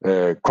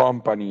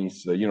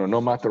 companies,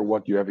 no matter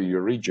what you have in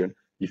your region,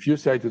 if you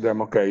say to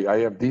them, okay, I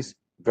have this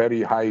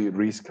very high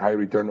risk, high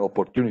return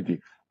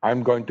opportunity,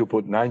 I'm going to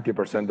put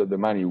 90% of the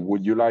money,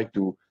 would you like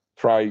to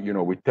try,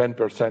 with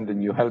 10%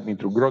 and you help me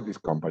to grow this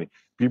company?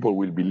 People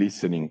will be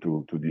listening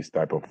to this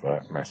type of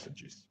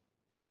messages.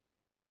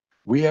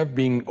 We have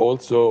been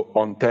also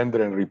on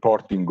tender and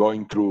reporting,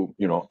 going through,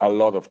 a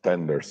lot of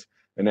tenders.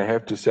 And I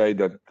have to say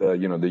that,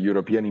 the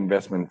European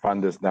Investment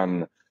Fund has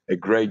done a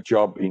great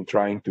job in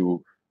trying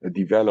to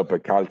develop a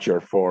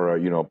culture for,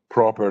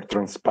 proper,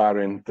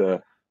 transparent,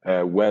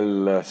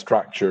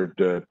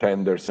 well-structured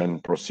tenders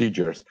and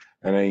procedures.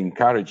 And I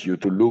encourage you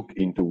to look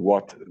into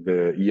what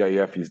the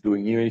EIF is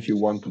doing, even if you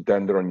want to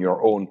tender on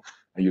your own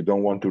and you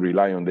don't want to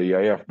rely on the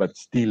EIF, but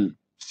still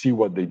see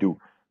what they do.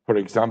 For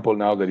example,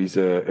 now there is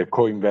a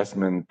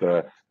co-investment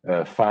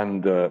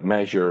fund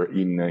measure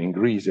in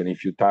Greece, and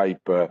if you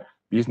type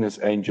business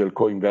angel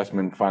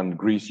co-investment fund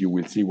Greece, you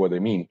will see what I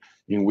mean,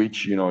 in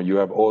which you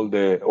have all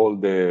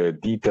the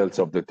details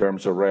of the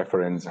terms of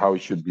reference, how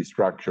it should be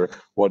structured,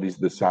 what is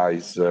the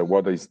size,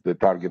 what is the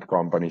target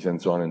companies,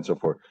 and so on and so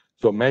forth.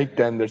 So make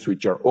tenders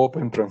which are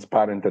open,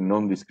 transparent, and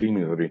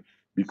non-discriminatory,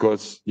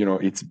 because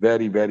it's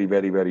very, very,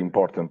 very, very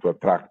important to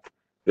attract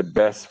the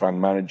best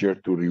fund manager,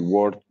 to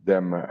reward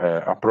them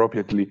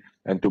appropriately,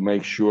 and to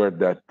make sure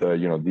that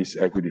this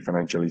equity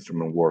financial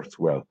instrument works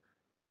well.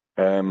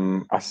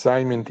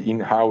 Assignment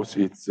in-house,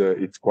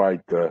 it's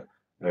quite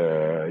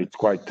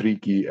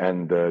tricky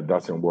and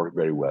doesn't work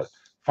very well.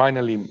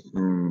 Finally,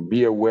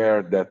 be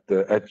aware that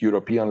at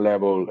European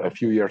level, a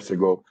few years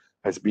ago,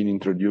 has been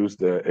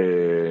introduced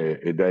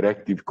a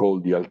directive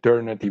called the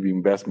Alternative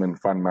Investment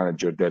Fund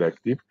Manager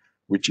Directive,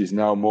 which is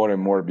now more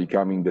and more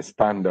becoming the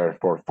standard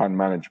for fund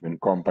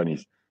management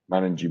companies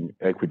managing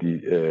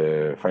equity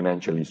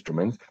financial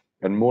instruments.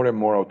 And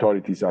more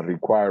authorities are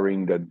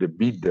requiring that the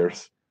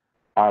bidders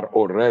are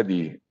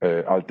already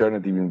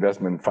alternative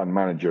investment fund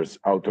managers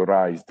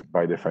authorized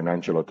by the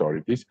financial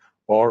authorities,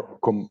 or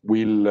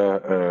will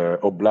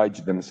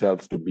oblige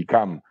themselves to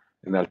become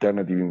an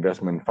alternative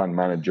investment fund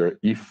manager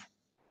if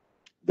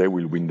they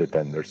will win the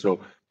tender. So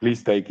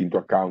please take into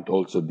account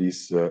also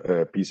this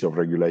piece of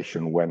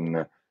regulation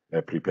when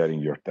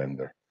preparing your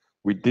tender.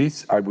 With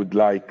this, I would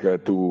like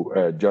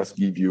to just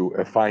give you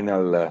a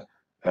final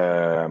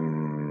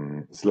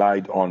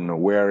slide on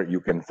where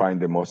you can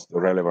find the most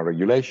relevant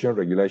regulation.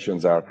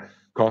 Regulations are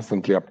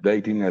constantly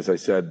updating. As I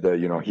said,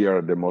 here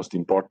are the most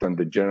important.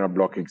 The general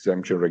block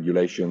exemption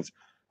regulations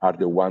are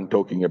the one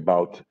talking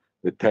about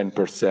the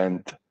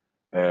 10%,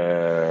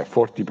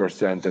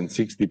 40%, and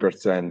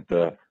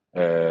 60%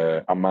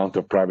 amount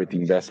of private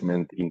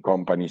investment in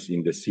companies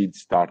in the seed,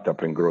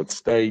 startup, and growth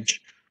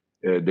stage.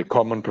 The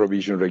common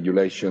provision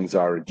regulations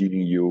are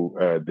giving you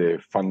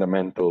the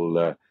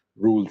fundamental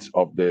rules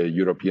of the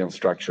European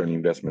Structural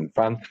Investment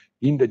Fund.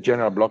 In the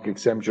general block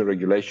exemption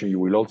regulation, you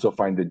will also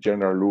find the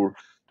general rule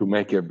to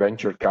make a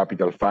venture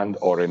capital fund,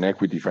 or an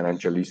equity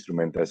financial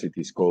instrument, as it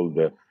is called,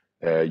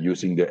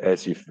 using the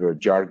ESIF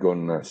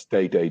jargon,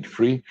 state aid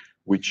free,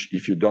 which,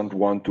 if you don't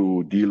want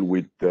to deal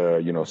with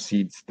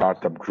seed,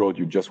 startup, growth,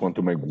 you just want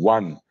to make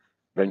one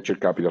venture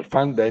capital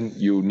fund, then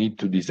you need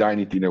to design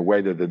it in a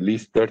way that at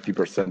least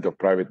 30% of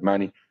private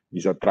money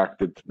is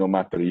attracted, no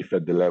matter if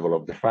at the level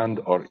of the fund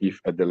or if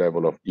at the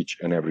level of each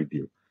and every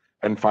deal.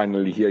 And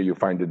finally, here you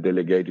find the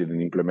delegated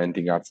and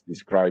implementing acts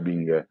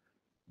describing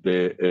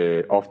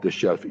the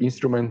off-the-shelf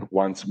instrument.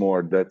 Once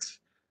more, that's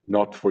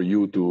not for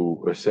you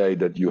to say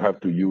that you have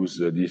to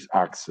use these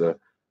acts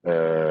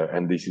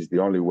and this is the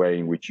only way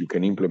in which you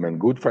can implement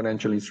good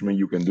financial instrument.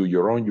 You can do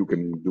your own, you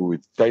can do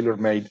it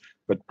tailor-made,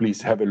 but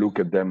please have a look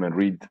at them and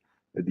read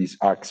these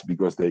acts,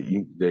 because they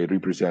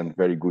represent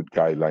very good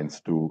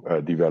guidelines to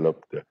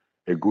develop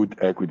a good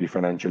equity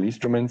financial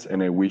instruments.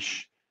 And I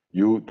wish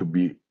you to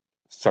be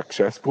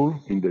successful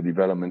in the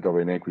development of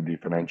an equity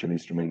financial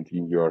instrument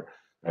in your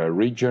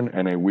region,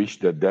 and I wish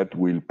that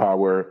will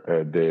power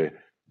the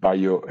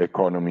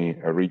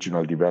bioeconomy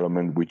regional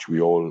development, which we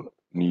all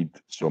need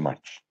so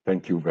much.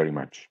 Thank you very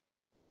much.